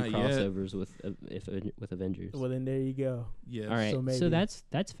always do Not yet. crossovers with Avengers. well, then there you go. Yes. All right, so so maybe-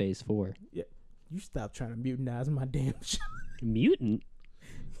 that's Phase 4. You stop trying to mutinize my damn show. Mutant.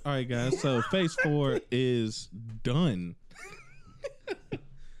 All right, guys. So Phase 4 is done.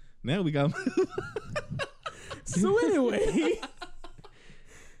 Now we got. So anyway,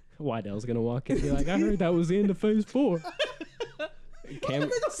 Waddell's gonna walk in and be like, I heard that was the end of Phase 4. Cam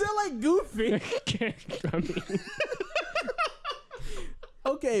make him sound like Goofy. I mean,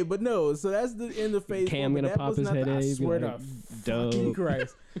 Okay, but no. So that's the end of Phase 4. Cam gonna pop his head in. I swear like, to fucking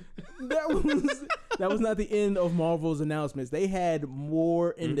Christ. That was not the end of Marvel's announcements. They had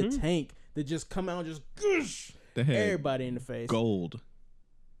more in the tank that just come out and just goosh everybody in the face. Gold.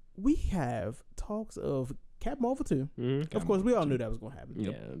 We have talks of Cap Marvel 2. Of course, we all knew that was going to happen.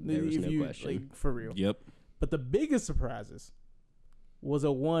 Yeah, there was no question. Like, for real. Yep. But the biggest surprises was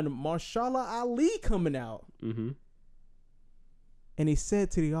a one Marshala Ali coming out. And he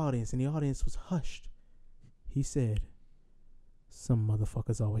said to the audience, and the audience was hushed. He said, "Some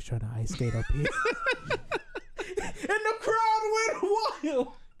motherfuckers always trying to ice skate up here." And the crowd went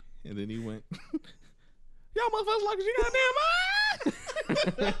wild. And then he went, "Y'all motherfuckers like you goddamn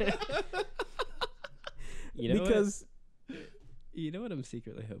You know because you know what I'm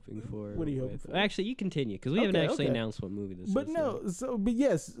secretly hoping for? What are you hoping for? Actually, you continue because we haven't actually announced what movie this is. But no, but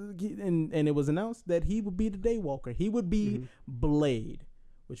yes, and it was announced that he would be the Daywalker. He would be Blade,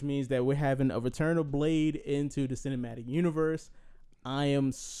 which means that we're having a return of Blade into the cinematic universe. I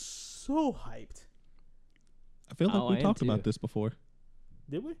am so hyped. I feel like we talked about this before.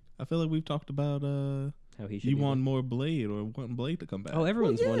 Did we? I feel like we've talked about how he should. You want more Blade or wanting Blade to come back? Oh,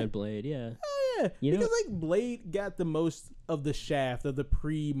 everyone's wanted Blade. Yeah. Oh yeah, because like Blade got the most of the shaft of the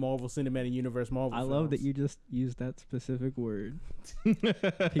pre-Marvel Cinematic Universe Marvel. I love that you just used that specific word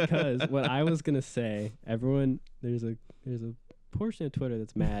because what I was gonna say, everyone there's a portion of Twitter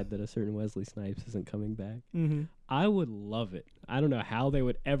that's mad that a certain Wesley Snipes isn't coming back. I would love it. I don't know how they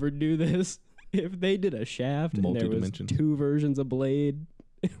would ever do this if they did a Shaft and there was 2 versions of Blade.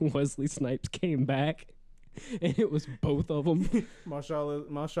 Wesley Snipes came back. And it was both of them. Marshall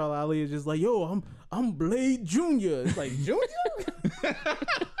Ali is just like, yo, I'm Blade Jr. It's like, Junior?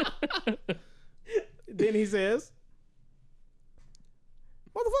 Then he says,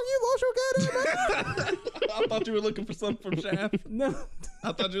 motherfucker, you lost your goddamn mind. I thought you were looking for something from Shaft. No.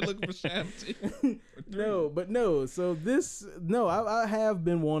 I thought you were looking for Shaft too. No. So I have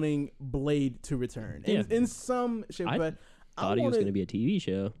been wanting Blade to return. In some shape, but I thought he was going to be a TV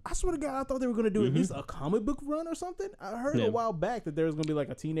show. I swear to God, I thought they were going to do at least a comic book run or something. I heard a while back that there was going to be like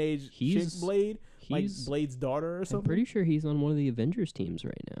a teenage chick Blade, like Blade's daughter or something. I'm pretty sure he's on one of the Avengers teams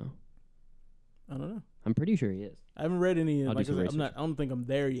right now. I don't know. I'm pretty sure he is. I haven't read any. Like I don't think I'm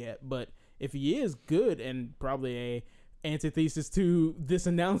there yet. But if he is, good, and probably a antithesis to this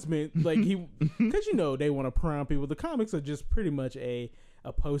announcement, like because they want to prime people. The comics are just pretty much a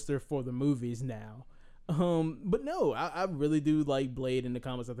poster for the movies now. But no, I really do like Blade in the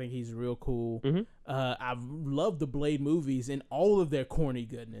comics. I think he's real cool. I've loved the Blade movies and all of their corny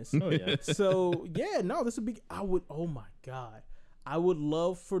goodness. Oh yeah. So yeah, no, this would be. Oh my God, I would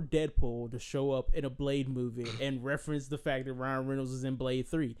love for Deadpool to show up in a Blade movie and reference the fact that Ryan Reynolds is in Blade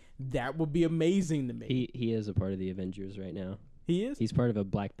 3. That would be amazing to me. He is a part of the Avengers right now. He is. He's part of a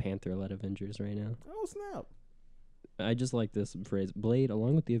Black Panther-led Avengers right now. Oh snap. I just like this phrase. Blade,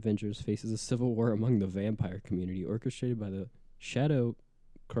 along with the Avengers, faces a civil war among the vampire community orchestrated by the Shadow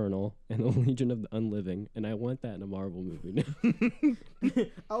Colonel and the Legion of the Unliving. And I want that in a Marvel movie now.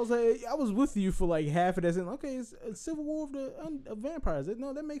 I was with you for like half of that. Okay, it's a civil war of vampires.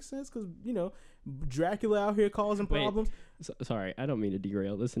 No, that makes sense because, Dracula out here causing problems. Sorry, I don't mean to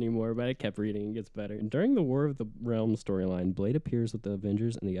derail this anymore, but I kept reading and it gets better. During the War of the Realms storyline, Blade appears with the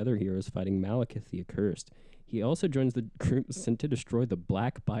Avengers and the other heroes fighting Malekith the Accursed. He also joins the group sent to destroy the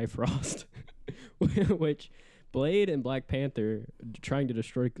Black Bifrost, which Blade and Black Panther trying to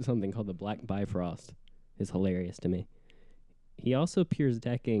destroy something called the Black Bifrost is hilarious to me. He also appears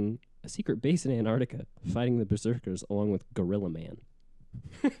attacking a secret base in Antarctica, fighting the Berserkers along with Gorilla Man.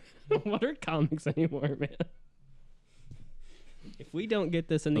 What are comics anymore, man? If we don't get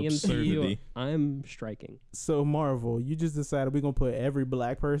this in the MCU, I'm striking. So Marvel, you just decided we're going to put every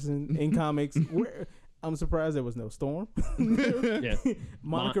black person in comics. I'm surprised there was no Storm. Yeah.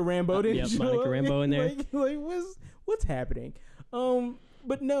 Monica Rambeau didn't show Monica up. Rambeau in there. Like what's happening?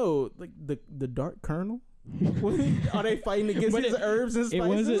 But no, like the Dark Colonel. Are they fighting against his herbs and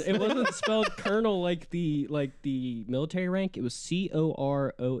spices? It wasn't spelled Colonel like the military rank. It was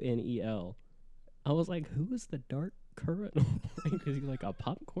Cornel. I was like, who is the Dark Colonel? Is he like a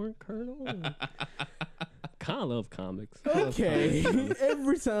popcorn kernel? kind of love comics. Okay,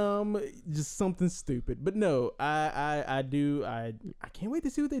 every time just something stupid. But no, I can't wait to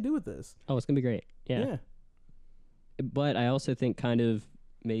see what they do with this. Oh, it's gonna be great. Yeah. But I also think kind of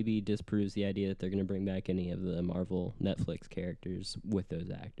maybe disproves the idea that they're gonna bring back any of the Marvel Netflix characters with those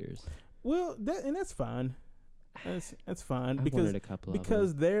actors. Well, that's fine. That's fine I wanted a couple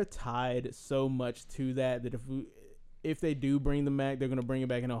because they're tied so much to that if they do bring them back, they're gonna bring it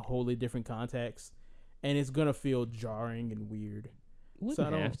back in a wholly different context, and it's gonna feel jarring and weird.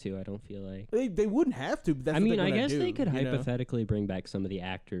 Wouldn't have to. I don't feel like they wouldn't have to. But that's I mean, I guess do, they could hypothetically bring back some of the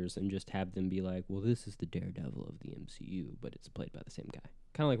actors and just have them be like, "Well, this is the Daredevil of the MCU, but it's played by the same guy."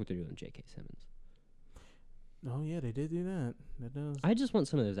 Kind of like what they're doing with J.K. Simmons. Oh yeah, they did do that. That does. I just want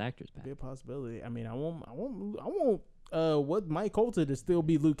some of those actors back. Be a possibility. I mean, I want what Mike Coulter to still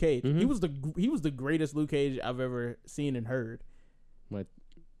be Luke Cage. Mm-hmm. He was the greatest Luke Cage I've ever seen and heard. What?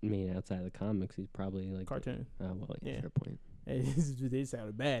 I mean, outside of the comics, he's probably like cartoon. Oh well, yeah. Fair point. They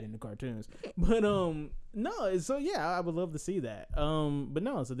sounded bad in the cartoons, but no. So yeah, I would love to see that. But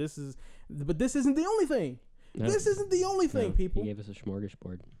no. So this isn't the only thing. No. This isn't the only thing, people. He gave us a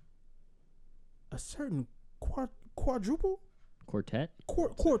smorgasbord. A certain quadruple quartet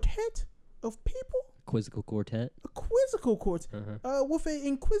of people. Quizzical quartet. A quizzical quartet. With an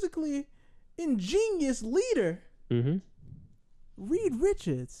inquisitively ingenious leader. Mm-hmm. Reed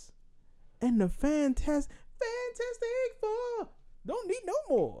Richards and the Fantastic Four. Don't need no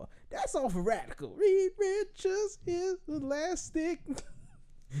more. That's all for Radical. Reed Richards is the last stick.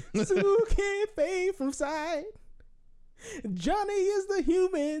 Sue can't fade from sight. Johnny is the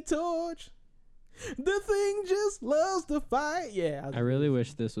Human Torch. The Thing just loves to fight. Yeah. I really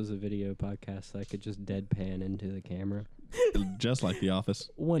wish this was a video podcast so I could just deadpan into the camera. Just like The Office.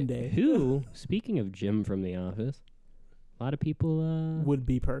 One day. Who, speaking of Jim from The Office, a lot of people would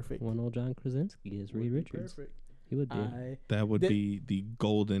be perfect. One old John Krasinski is Reed Richards. Perfect. He would be. That would be the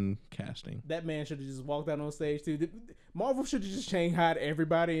golden casting. That man should have just walked out on stage too. Marvel should have just shanghaied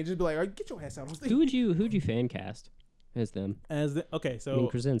everybody and just be like, "All right, get your ass out on stage." Who'd you fan cast as them? Okay, so I mean,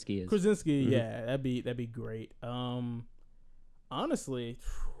 Krasinski is. Mm-hmm. Yeah, that'd be great. Honestly,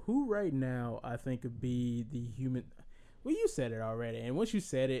 who right now I think would be the human? Well, you said it already, and once you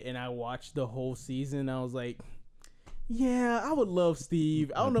said it, and I watched the whole season, I was like, yeah, I would love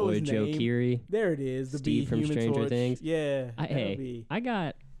Steve. I don't know his Joe name. Keery. There it is. Steve from Human Stranger Torch. Things. Yeah. I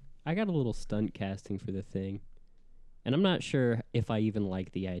got a little stunt casting for the Thing, and I'm not sure if I even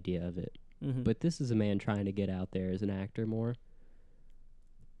like the idea of it. Mm-hmm. But this is a man trying to get out there as an actor more.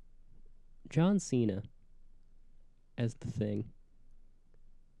 John Cena as the Thing.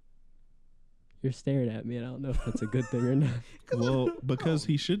 You're staring at me, and I don't know if that's a good thing or not. Well, because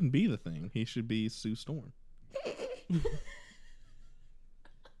he shouldn't be the Thing. He should be Sue Storm.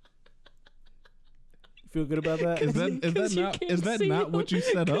 Feel good about that? Is that not what you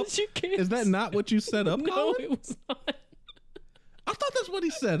set up? Is that not what you set up? No, Colin? it was not. I thought that's what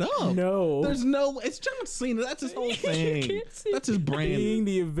he set up. No, it's John Cena. That's his whole thing. That's his brand. Being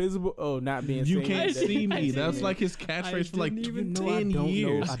the invisible. Oh, not being. You can't see me. That's like his catchphrase for like 10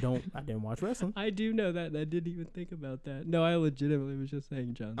 years. I didn't watch wrestling. I do know that. I didn't even think about that. No, I legitimately was just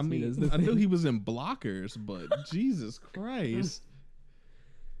saying John I mean, Cena's I knew he was in Blockers, but Jesus Christ.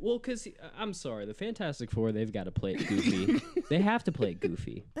 Well, because I'm sorry, the Fantastic Four, they've got to play it goofy. They have to play it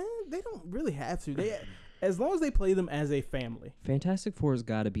goofy. They don't really have to. As long as they play them as a family. Fantastic Four's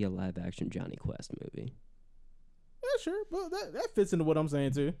got to be a live-action Johnny Quest movie. Yeah, sure. Well, that fits into what I'm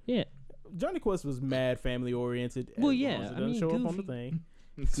saying too. Yeah. Johnny Quest was mad family-oriented. Well, yeah. I mean, show goofy. up on the thing.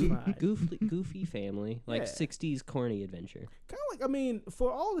 Goofy family, like 60s corny adventure. Kind of like, I mean, for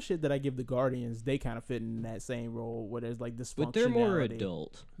all the shit that I give the Guardians, they kind of fit in that same role where there's like dysfunctionality. But they're more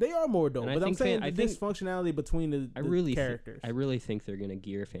adult. They are more adult, but I'm saying the dysfunctionality between the characters. I really think they're going to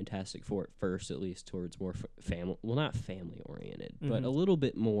gear Fantastic Four at first, at least towards more family. Well, not family oriented, but a little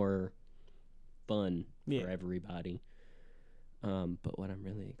bit more fun for everybody. But what I'm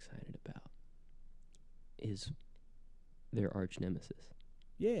really excited about is their arch nemesis.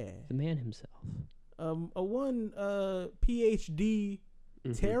 Yeah. The man himself. A one PhD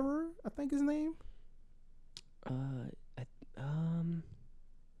Terror, I think his name.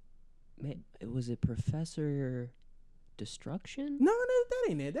 Was it Professor Destruction? No, that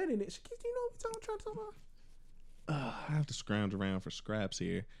ain't it. That ain't it. Do you know what I'm trying to talk about? I have to scrounge around for scraps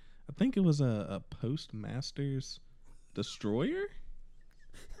here. I think it was a Postmaster's Destroyer.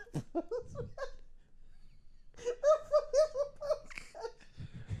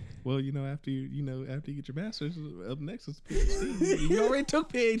 Well, after you get your master's, up next is PhD. You already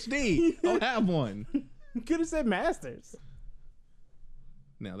took PhD. I'll have one. You could have said masters.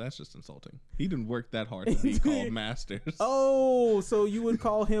 Now that's just insulting. He didn't work that hard to be called Masters. Oh, so you would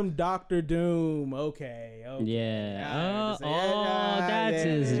call him Doctor Doom? Okay. Yeah. That's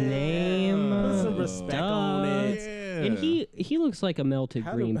his name. Put some respect on it. Yeah. And he looks like a melted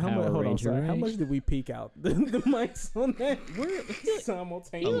green Power Ranger. Right? How much did we peek out the mics on that?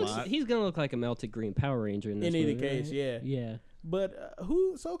 Simultaneously. He's gonna look like a melted green Power Ranger in this movie, any case, right? yeah. Yeah. But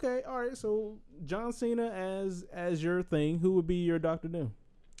who's okay? All right. So John Cena as your thing. Who would be your Doctor Doom?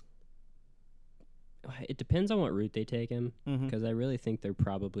 It depends on what route they take him, Mhm. because I really think they're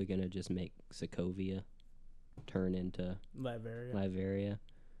probably gonna just make Sokovia turn into Latveria.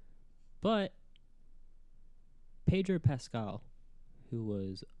 But Pedro Pascal, who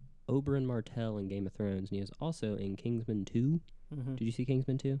was Oberyn Martell in Game of Thrones, and he was also in Kingsman 2. Mhm. Did you see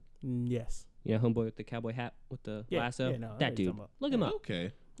Kingsman 2? Yes. You know, homeboy with the cowboy hat with the lasso? Yeah, no, I know that what dude. you're talking about. Look him up.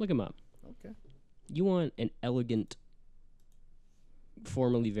 Okay. Look him up. Okay. You want an elegant,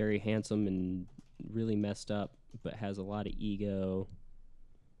 formerly very handsome and really messed up, but has a lot of ego,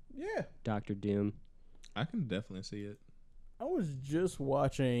 Yeah. Dr. Doom. I can definitely see it. I was just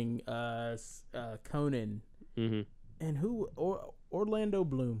watching Conan, Mm-hmm. and Orlando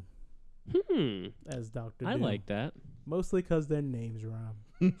Bloom as Doctor Doom. I like that. Mostly because their names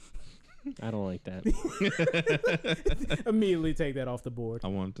rhyme. I don't like that. Immediately take that off the board. I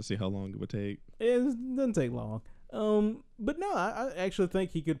wanted to see how long it would take. It doesn't take long. But no, I actually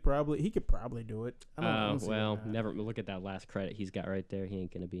think he could probably do it. I don't see Well, why not. never look at that last credit he's got right there. He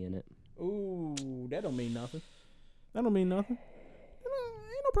ain't gonna be in it. Ooh, that don't mean nothing. That don't mean nothing.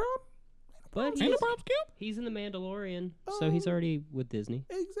 Ain't no problem. But he's in The Mandalorian, so he's already with Disney.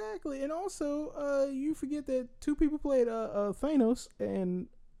 Exactly, and also, you forget that two people played Thanos and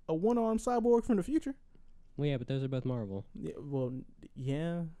a one-armed cyborg from the future. Well, yeah, but those are both Marvel. Yeah, well,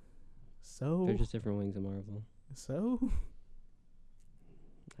 yeah. So They're just different wings of Marvel.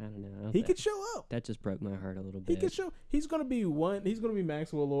 I don't know. He could show up. That just broke my heart a little bit. He could show. He's gonna be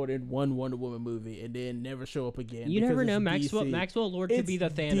Maxwell Lord in one Wonder Woman movie, and then never show up again. You never know. DC. Maxwell Lord could be the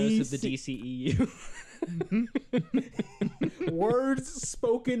Thanos of the DCEU. Words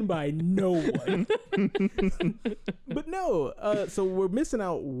spoken by no one. But no, so we're missing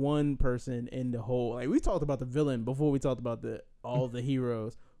out one person in the whole. Like, we talked about the villain before we talked about all the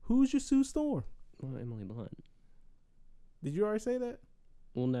heroes. Who's your Sue Storm? Well, Emily Blunt. Did you already say that?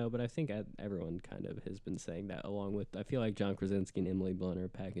 Well, no, but I think everyone kind of has been saying that, along with, I feel like John Krasinski and Emily Blunt are a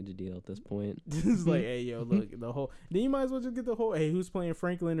package deal at this point. It's like, hey, yo, look, the whole. Then you might as well just get the whole. Hey, who's playing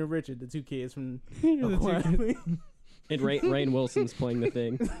Franklin and Richard, the two kids from. And Rainn Wilson's playing the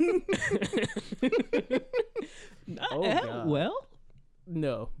Thing. Oh, God. Well,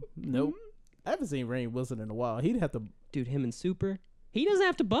 Nope. I haven't seen Rainn Wilson in a while. He'd have to. dude, him and Super. He doesn't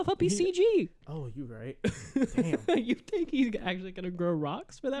have to buff up his CG. Oh, you right. Damn. You think he's actually gonna grow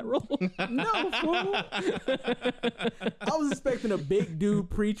rocks for that role? No, fool. I was expecting a big dude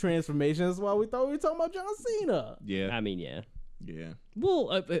pre-transformation. That's why we thought we were talking about John Cena. Yeah. I mean, yeah. Yeah.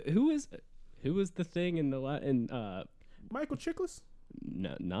 Well, who was the Thing in the Michael Chiklis?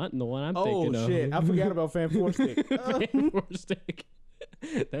 No, not in the one I'm thinking of. Oh shit! I forgot about Fan Forstick. Stick.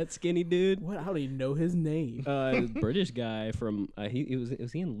 That skinny dude. What? I don't even know his name. British guy from he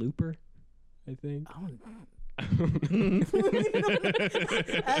was he in Looper, I think.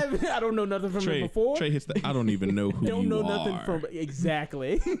 I don't know nothing from him before. Trey hits the. I don't even know who Don't you know are. nothing from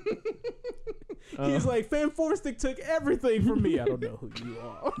exactly. He's like, Fan Forstick took everything from me. I don't know who you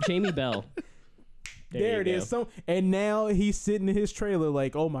are. Jamie Bell. There it is. So, and now he's sitting in his trailer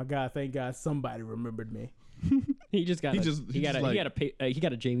like, oh my God, thank God somebody remembered me. He got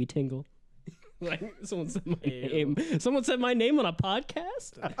a Jamie Tingle. Like, someone said my name. Someone said my name on a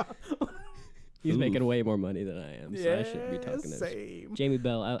podcast. He's making way more money than I am, so I shouldn't be talking to same. Jamie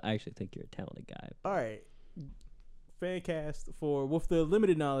Bell. I actually think you're a talented guy. All right, fan cast with the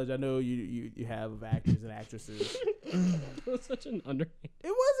limited knowledge I know you have of actors and actresses. It was such an underhand.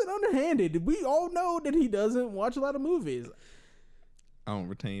 It wasn't underhanded. We all know that he doesn't watch a lot of movies. I don't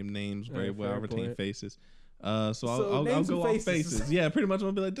retain names very Fair well. I retain point. faces. So I'll names go and off faces. faces. Yeah, pretty much. I'm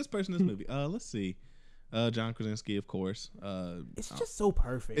gonna be like, this person in this movie. Let's see. John Krasinski, of course. It's just so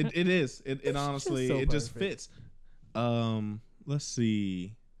perfect. It is. It honestly, so it just perfect. fits. Let's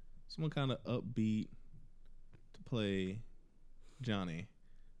see. Someone kind of upbeat to play Johnny.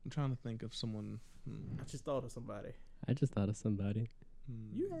 I'm trying to think of someone. I just thought of somebody. I just thought of somebody.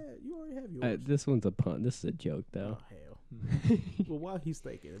 You already have yours. This one's a pun. This is a joke, though. Oh hell. Well, while he's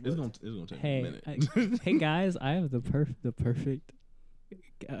thinking, It's gonna take a Hey, minute. hey guys, I have the perfect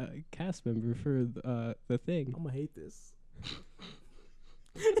cast member for the Thing. I'm gonna hate this.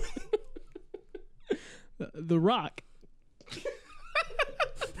 The Rock.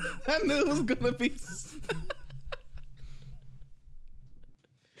 I knew it was gonna be.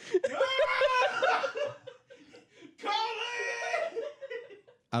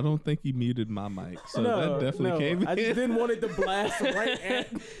 I don't think you muted my mic, so that definitely came in. I just didn't want it to blast right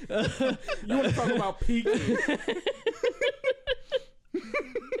at. You want to talk about peak?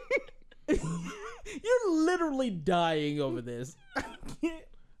 You're literally dying over this.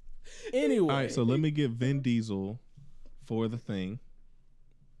 Anyway, All right, so let me get Vin Diesel for the thing.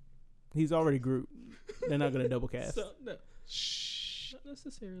 he's already Groot. They're not gonna double cast. So, no, Shh. not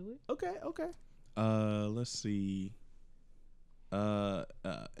necessarily. Okay. Let's see.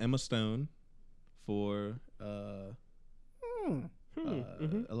 Emma Stone for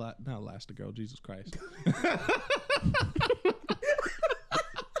not Elastigirl, Jesus Christ.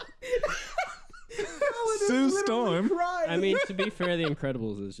 Sue Storm. I mean, to be fair, The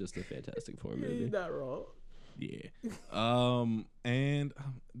Incredibles is just a Fantastic Four movie. He's not wrong. Yeah. And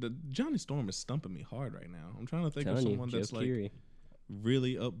the Johnny Storm is stumping me hard right now. I'm trying to think of someone that's like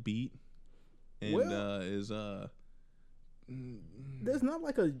really upbeat and is There's not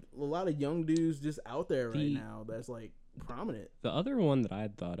like a lot of young dudes just out there right now that's like prominent. The other one that I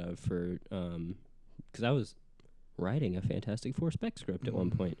had thought of for because I was writing a Fantastic Four spec script at one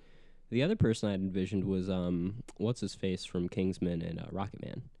point. The other person I had envisioned was what's his face from Kingsman and Rocket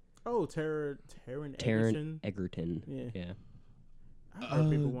Man. Oh, Taron Egerton. Yeah. I've heard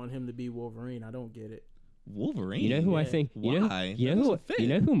people want him to be Wolverine. I don't get it. Wolverine. You know who I think? Why? You know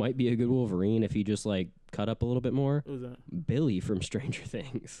who might be a good Wolverine if he just like cut up a little bit more? Who's that? Billy from Stranger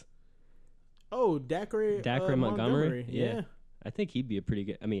Things. Oh, Dacre Montgomery. Yeah. I think he'd be a pretty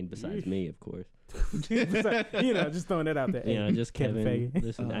good. I mean, besides me, of course. Just throwing that out there. Just Kevin.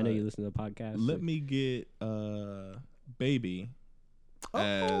 Listen, I know you listen to the podcast. Let me get Baby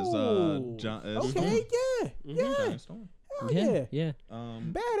as John. Okay, yeah. Storm. Yeah.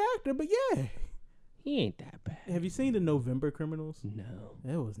 Bad actor, but yeah. He ain't that bad. Have you seen the November Criminals? No.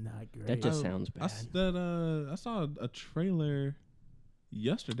 That was not great. That just sounds bad. I saw a trailer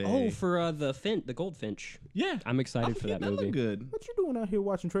yesterday. Oh, for the Goldfinch. Yeah, I'm excited for that movie. Looked good. What you doing out here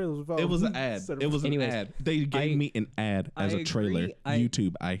watching trailers without? It was an ad. It was an ad. They gave me an ad as a trailer.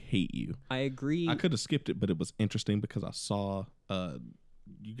 YouTube, I hate you. I agree. I could have skipped it, but it was interesting because I saw.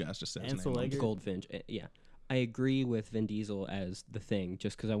 You guys just said his name. Goldfinch. Yeah, I agree with Vin Diesel as the Thing,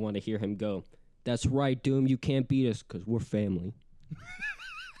 just because I want to hear him go. That's right, Doom. You can't beat us because we're family.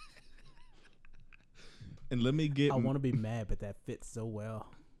 And let me get. I want to be mad, but that fits so well.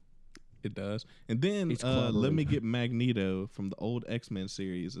 It does. And then let me get Magneto from the old X-Men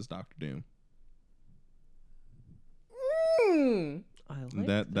series as Dr. Doom. I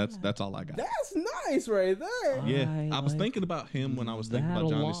like That's all I got. That's nice right there. Yeah, I was thinking about him when I was thinking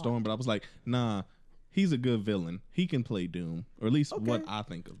about Johnny Storm, but I was like, nah, he's a good villain. He can play Doom, or at least what I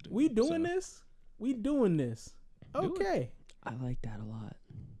think of Doom. We doing this? We doing this? Okay. I like that a lot.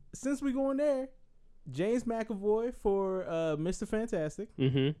 Since we going there, James McAvoy for Mr. Fantastic.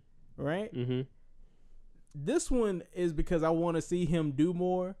 Mm-hmm. Right? Mm-hmm. This one is because I want to see him do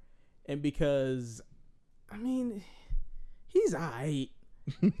more, and because, I mean, he's aight.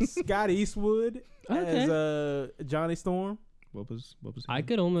 Scott Eastwood as Johnny Storm. What was I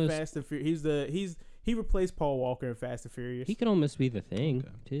could almost Fast and Furious. He replaced Paul Walker in Fast and Furious. He could almost be the Thing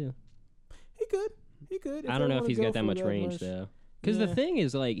too. He could. I don't know if he's got that much range though. Because the Thing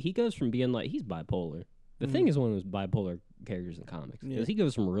is like he goes from being like he's bipolar. The Thing is one of those bipolar characters in comics because he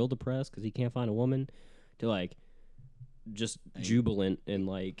goes from real depressed because he can't find a woman to like just jubilant and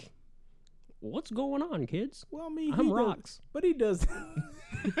like, what's going on, kids? Well, I mean, I'm rocks, but he does.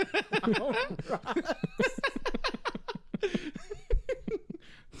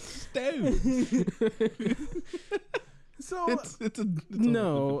 So it's a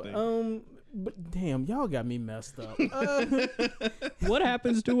no. But damn, y'all got me messed up. What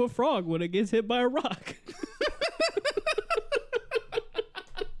happens to a frog when it gets hit by a rock?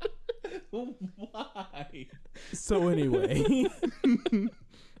 Why? So anyway,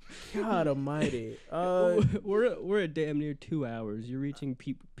 God Almighty, we're at damn near 2 hours. You're reaching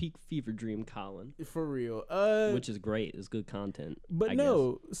peak fever dream, Colin. For real, which is great. It's good content. But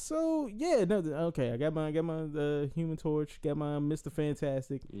so yeah, no. Okay, I got my Human Torch. Got my Mr.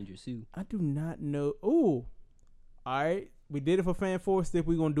 Fantastic. And your suit. I do not know. Ooh, all right. We did it for Fan Four Stick.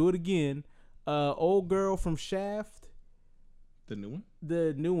 We're gonna do it again. Old girl from Shaft. The new one.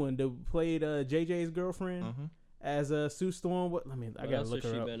 The new one that played JJ's girlfriend as Sue Storm. I gotta look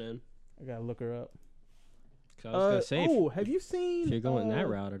her up. I gotta look her up. I was gonna say, have you seen? If you're going that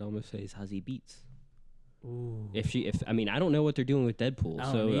route, I'd almost say Zazie Beats. Ooh. I mean, I don't know what they're doing with Deadpool.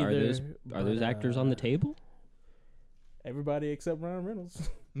 So are those actors on the table? Everybody except Ryan Reynolds.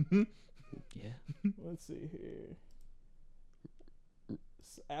 Yeah. Let's see here.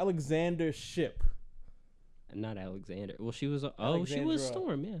 Alexander Ship. Not Alexander. Well, she was. She was Alexandra.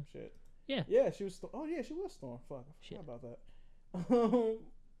 Storm. Yeah. Shit. Yeah. Yeah, she was. Oh yeah, she was Storm. Fuck, I Shit. forgot about that.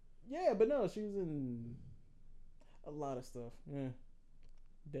 Yeah, but no, she was in a lot of stuff. Yeah.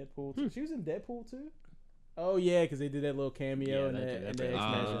 Deadpool. Too. She was in Deadpool too. Oh yeah, because they did that little cameo and the X-Men.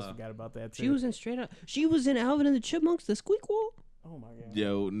 I forgot about that too. She was in Straight Up. She was in Alvin and the Chipmunks, the Squeakquel. Oh my god.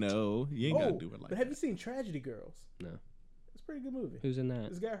 Yo, no, you ain't gotta do it like but that. have you seen Tragedy Girls? No. It's a pretty good movie. Who's in that?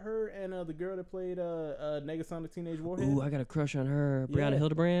 It's got her and the girl that played Negasonic Teenage Warhead. Ooh, I got a crush on her. Brianna Yeah.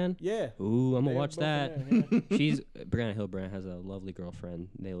 Hildebrand. Yeah. Ooh, I'm They gonna watch both that. in there, yeah. Brianna Hildebrand has a lovely girlfriend.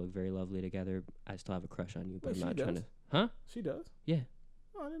 They look very lovely together. I still have a crush on you, but Wait, I'm not she trying does? to. Huh? She does? Yeah.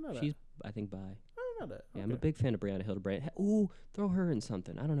 Oh, I didn't know that. She's, I think, bi. I didn't know that. Yeah, I'm a big fan of Brianna Hildebrand. Ooh, throw her in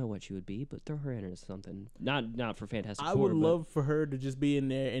something. I don't know what she would be, but throw her in something. Not for Fantastic I Four. would but love for her to just be in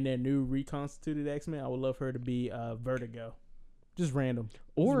their new reconstituted X-Men. I would love her to be Vertigo. Just random.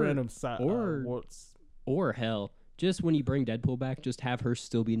 Or- just random or hell, just when you bring Deadpool back, just have her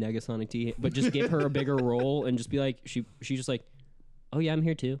still be Negasonic T, but just give her a bigger role and just be like, she's just like, oh yeah, I'm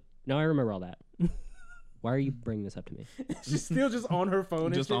here too. No, I remember all that. Why are you bringing this up to me? She's still just on her phone.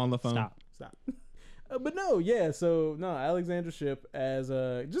 and Just shit. on the phone. Stop. But no, yeah. So no, Alexandra Shipp as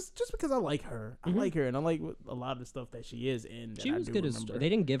just because I like her. I like her, and I like a lot of the stuff that she is in. She was good as. They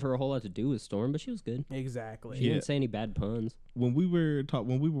didn't give her a whole lot to do with Storm, but she was good. Exactly. She didn't say any bad puns. When we were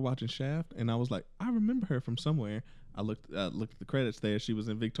watching Shaft, and I was like, I remember her from somewhere. I looked at the credits there. She was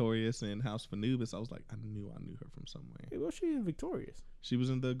in Victorious and House of Anubis. I was like, I knew her from somewhere. Hey, well, she in Victorious. She was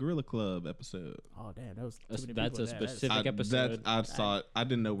in the Gorilla Club episode. Oh damn, that was too many That's people a in that. specific episode. I saw it. I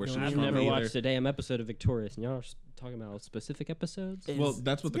didn't know where she was I've from. never either. watched a damn episode of Victorious, and y'all are talking about specific episodes. Well,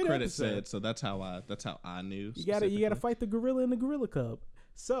 that's what it's a the good credits episode. said, so that's how I knew. You gotta fight the gorilla in the Gorilla Club.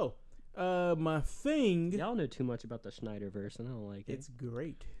 So, my thing. Y'all know too much about the Snyderverse, and I don't like it. It's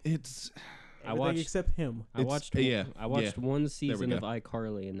great. It's Everything watched- except him. I watched one season go. of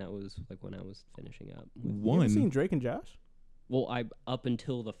iCarly, and that was like when I was finishing up. You one. ever seen Drake and Josh? Well, up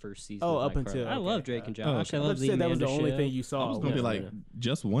until the first season. Oh, of up iCarly. until- I okay. love Drake and Josh. Oh, I okay. I love thought the you said that was the Amanda only Show. thing you I saw. was gonna be Yeah, like yeah.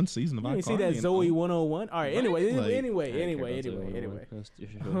 just one season of You iCarly. didn't see that and Zoe all- 101? All right, Right, anyway, like- anyway. I didn't care about Zoe 101. That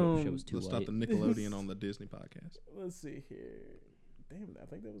was- show was too Let's stop white. the Nickelodeon on the Disney podcast. Let's see here. Damn, I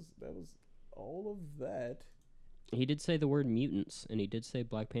think that was all of that. He did say the word mutants, and he did say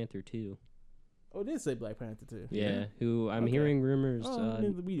Black Panther too. Oh, it did say Black Panther too. Yeah, who I'm Okay. hearing rumors.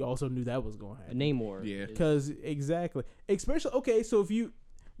 We also knew that was going to happen. Namor. Yeah. is- Because exactly, especially okay. So if you,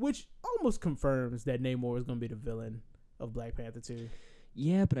 which almost confirms that Namor is going to be the villain of Black Panther 2.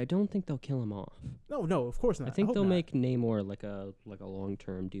 Yeah, but I don't think they'll kill him off. No, of course not. I think hope they'll not. make Namor like a long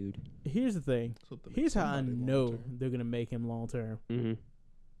term dude. Here's the thing. So they make Here's how I somebody know long-term. they're gonna make him long term. Mm-hmm.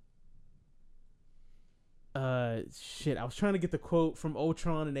 Shit. I was trying to get the quote from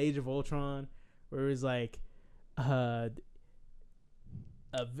Ultron and Age of Ultron, where it was like,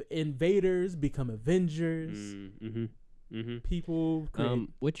 invaders become Avengers. Mm-hmm. Mm-hmm. People create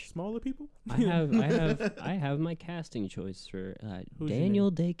Which smaller people. I have my casting choice for Who's your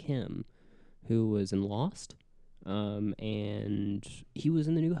Daniel Day Kim, who was in Lost, and he was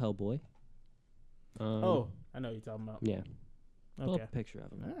in the new Hellboy. Oh, I know what you're talking about. yeah. Pull Okay. up a picture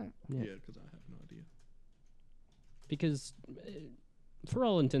of him. All right. Yeah. Yeah, because I have no idea. Because for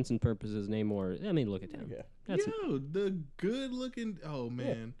all intents and purposes, Namor. I mean, look at him. Okay. That's Yo, the good looking. Oh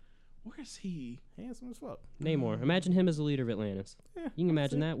man, where's he? Handsome as fuck. Namor. Imagine him as the leader of Atlantis. Yeah, You can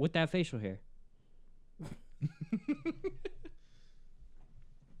imagine that with that facial hair.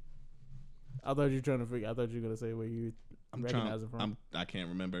 I thought you were trying to figure. I thought you were gonna say where you I'm recognize trying. him from. I can't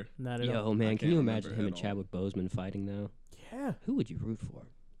remember. Not at all. Yo, man, can can't you remember imagine him at and all. Chadwick Boseman fighting though? Yeah. Who would you root for?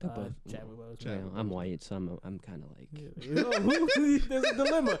 They're both. Chadwick Boseman. Chadwick Well, I'm white, so I'm kind of like. There's a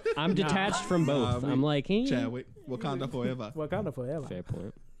dilemma. I'm detached from both. Nah, I'm like, hey, Chadwick, Wakanda forever. Wakanda forever. fair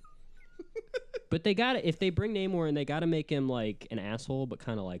point. But they got to if they bring Namor in, they got to make him like an asshole, but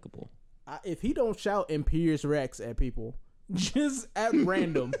kind of likable. If he don't shout Imperious Rex at people, just at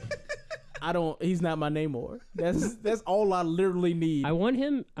random, he's not my Namor. That's all I literally need. I want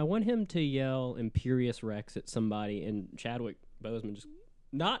him to yell Imperious Rex at somebody, and Chadwick Boseman just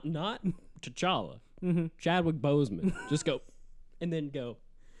not T'Challa, Chadwick Boseman just go, and then go.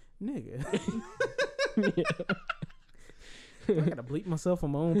 Nigga. I gotta bleep myself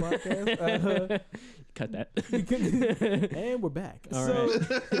on my own podcast. Cut that. And we're back. All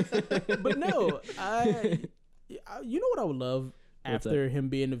right. But no, you know what I would love What's after him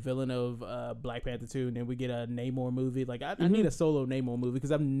being the villain of Black Panther 2, and then we get a Namor movie. Like I need a solo Namor movie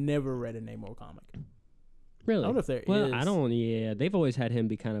because I've never read a Namor comic. Really? I don't know if there well, is. I don't. Yeah, they've always had him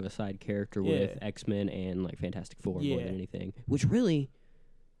be kind of a side character with X-Men and like Fantastic Four more than anything. Which really,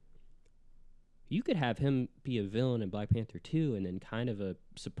 you could have him be a villain in Black Panther 2 and then kind of a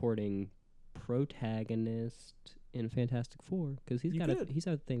supporting protagonist in Fantastic Four because he's got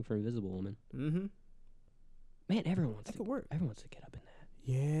a thing for Invisible Woman. Mm-hmm. Man, everyone wants could work. Everyone wants to get up in that.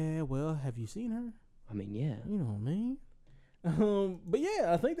 Yeah. Well, have you seen her? I mean, yeah. You know what I mean. But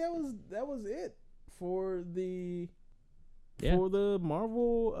yeah, I think that was it for the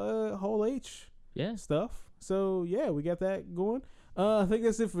Marvel Hall H stuff. So yeah, we got that going. I think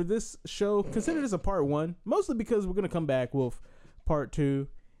that's it for this show. Consider this a part 1, mostly because we're gonna come back with part 2.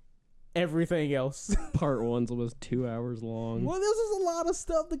 Everything else. Part 1's almost 2 hours long. Well, this is a lot of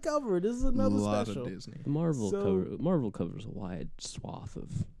stuff to cover. This is another special. Of Disney. The Marvel covers a wide swath of.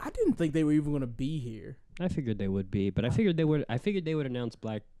 I didn't think they were even gonna be here. I figured they would be, but I figured they would announce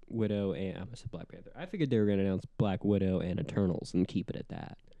Black Widow and I said Black Panther. I figured they were gonna announce Black Widow and Eternals and keep it at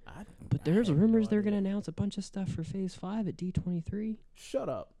that. But there's rumors they're gonna announce a bunch of stuff for Phase 5 at D23. Shut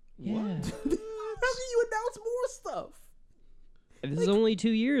up. Yeah. What? How can you announce more stuff? This is only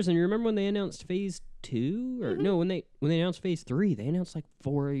 2 years, and you remember when they announced Phase 2? Or no, when they announced Phase 3, they announced like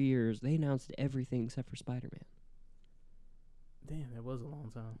 4 years. They announced everything except for Spider-Man. Damn, that was a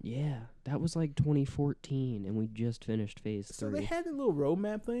long time. Yeah, that was like 2014, and we just finished Phase 3. So they had a little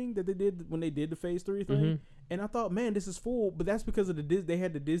roadmap thing that they did when they did the Phase 3 thing, and I thought, man, this is full, but that's because of they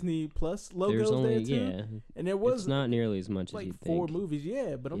had the Disney Plus logos there too. And there was it's not nearly as much like as you 4 think.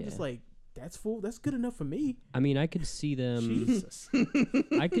 movies, but I'm just like, that's full. That's good enough for me. I mean, I could see them. Jesus.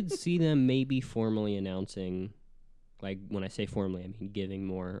 I could see them maybe formally announcing, like when I say formally, I mean giving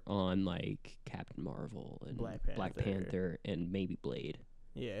more on like Captain Marvel and Black Panther and maybe Blade.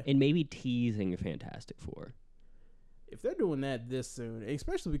 Yeah. And maybe teasing Fantastic Four. If they're doing that this soon,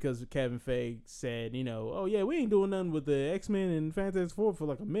 especially because Kevin Feige said, oh yeah, we ain't doing nothing with the X-Men and Fantastic Four for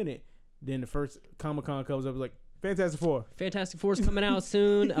like a minute. Then the first Comic-Con comes up like, Fantastic Four. Fantastic Four's coming out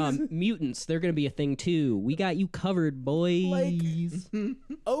soon. Mutants, they're going to be a thing too. We got you covered, boys.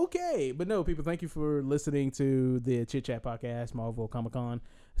 Okay. But no, people, thank you for listening to the Chit Chat Podcast, Marvel Comic-Con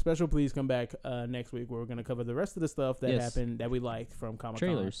special. Please come back next week where we're going to cover the rest of the stuff that happened that we liked from Comic-Con.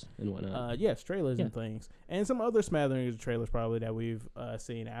 Trailers and whatnot. Yes, trailers and things. And some other smatterings of trailers probably that we've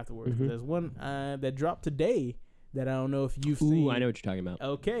seen afterwards. There's one that dropped today that I don't know if you've seen. I know what you're talking about.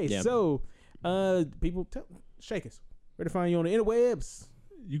 Okay, so people, shake us. Where to find you on the interwebs?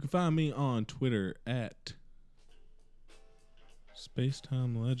 You can find me on Twitter at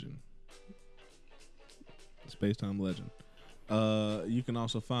Spacetime Legend. Spacetime Legend. You can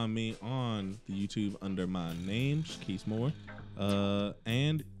also find me on the YouTube under my name, Keith Moore.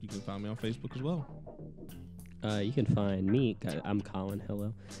 And you can find me on Facebook as well. You can find me. I'm Colin.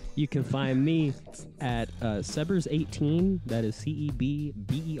 Hello. You can find me at Sebers18. That is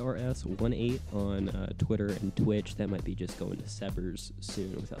CEBBERS18 on Twitter and Twitch. That might be just going to Sebers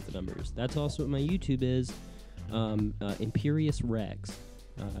soon without the numbers. That's also what my YouTube is. Imperious Rex.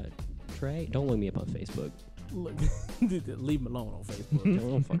 Trey, don't look me up on Facebook. Look, leave me alone on Facebook.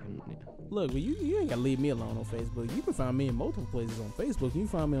 Don't fucking. Yeah. Look, you ain't gotta leave me alone on Facebook. You can find me in multiple places on Facebook. You can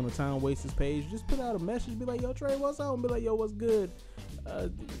find me on the Time Wasters page. Just put out a message, be like, "Yo, Trey, what's up?" And be like, "Yo, what's good?"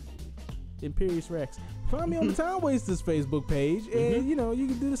 Imperious Rex. Find me on the Time Wasters Facebook page, and you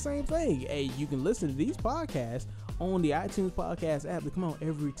can do the same thing. Hey, you can listen to these podcasts on the iTunes podcast app. They come out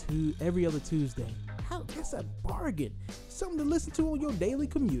every other Tuesday. That's a bargain. Something to listen to on your daily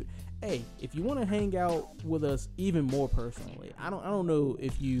commute. Hey, if you want to hang out with us even more personally, I don't know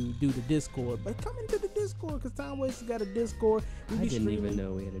if you do the Discord, but come into the Discord because Time Wasters got a Discord. I didn't even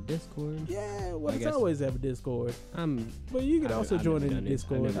know we had a Discord. Yeah, well, Time Wasters have a Discord. But you can also join in the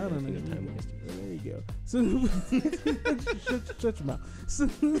Discord. I don't know. Time Wasters. There you go. So shut your mouth. So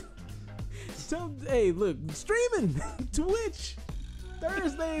hey, look, streaming Twitch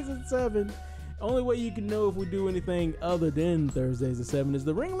Thursdays at 7. Only way you can know if we do anything other than Thursdays at 7 is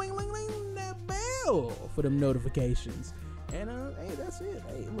the ring that bell for them notifications. And hey, that's it.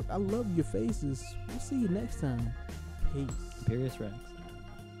 Hey, look, I love your faces. We'll see you next time. Peace. Imperious Rex.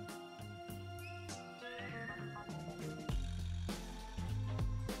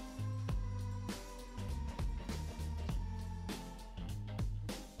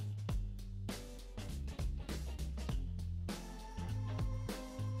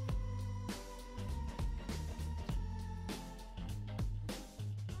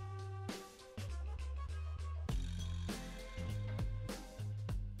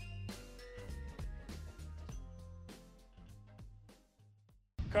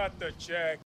 Cut the check.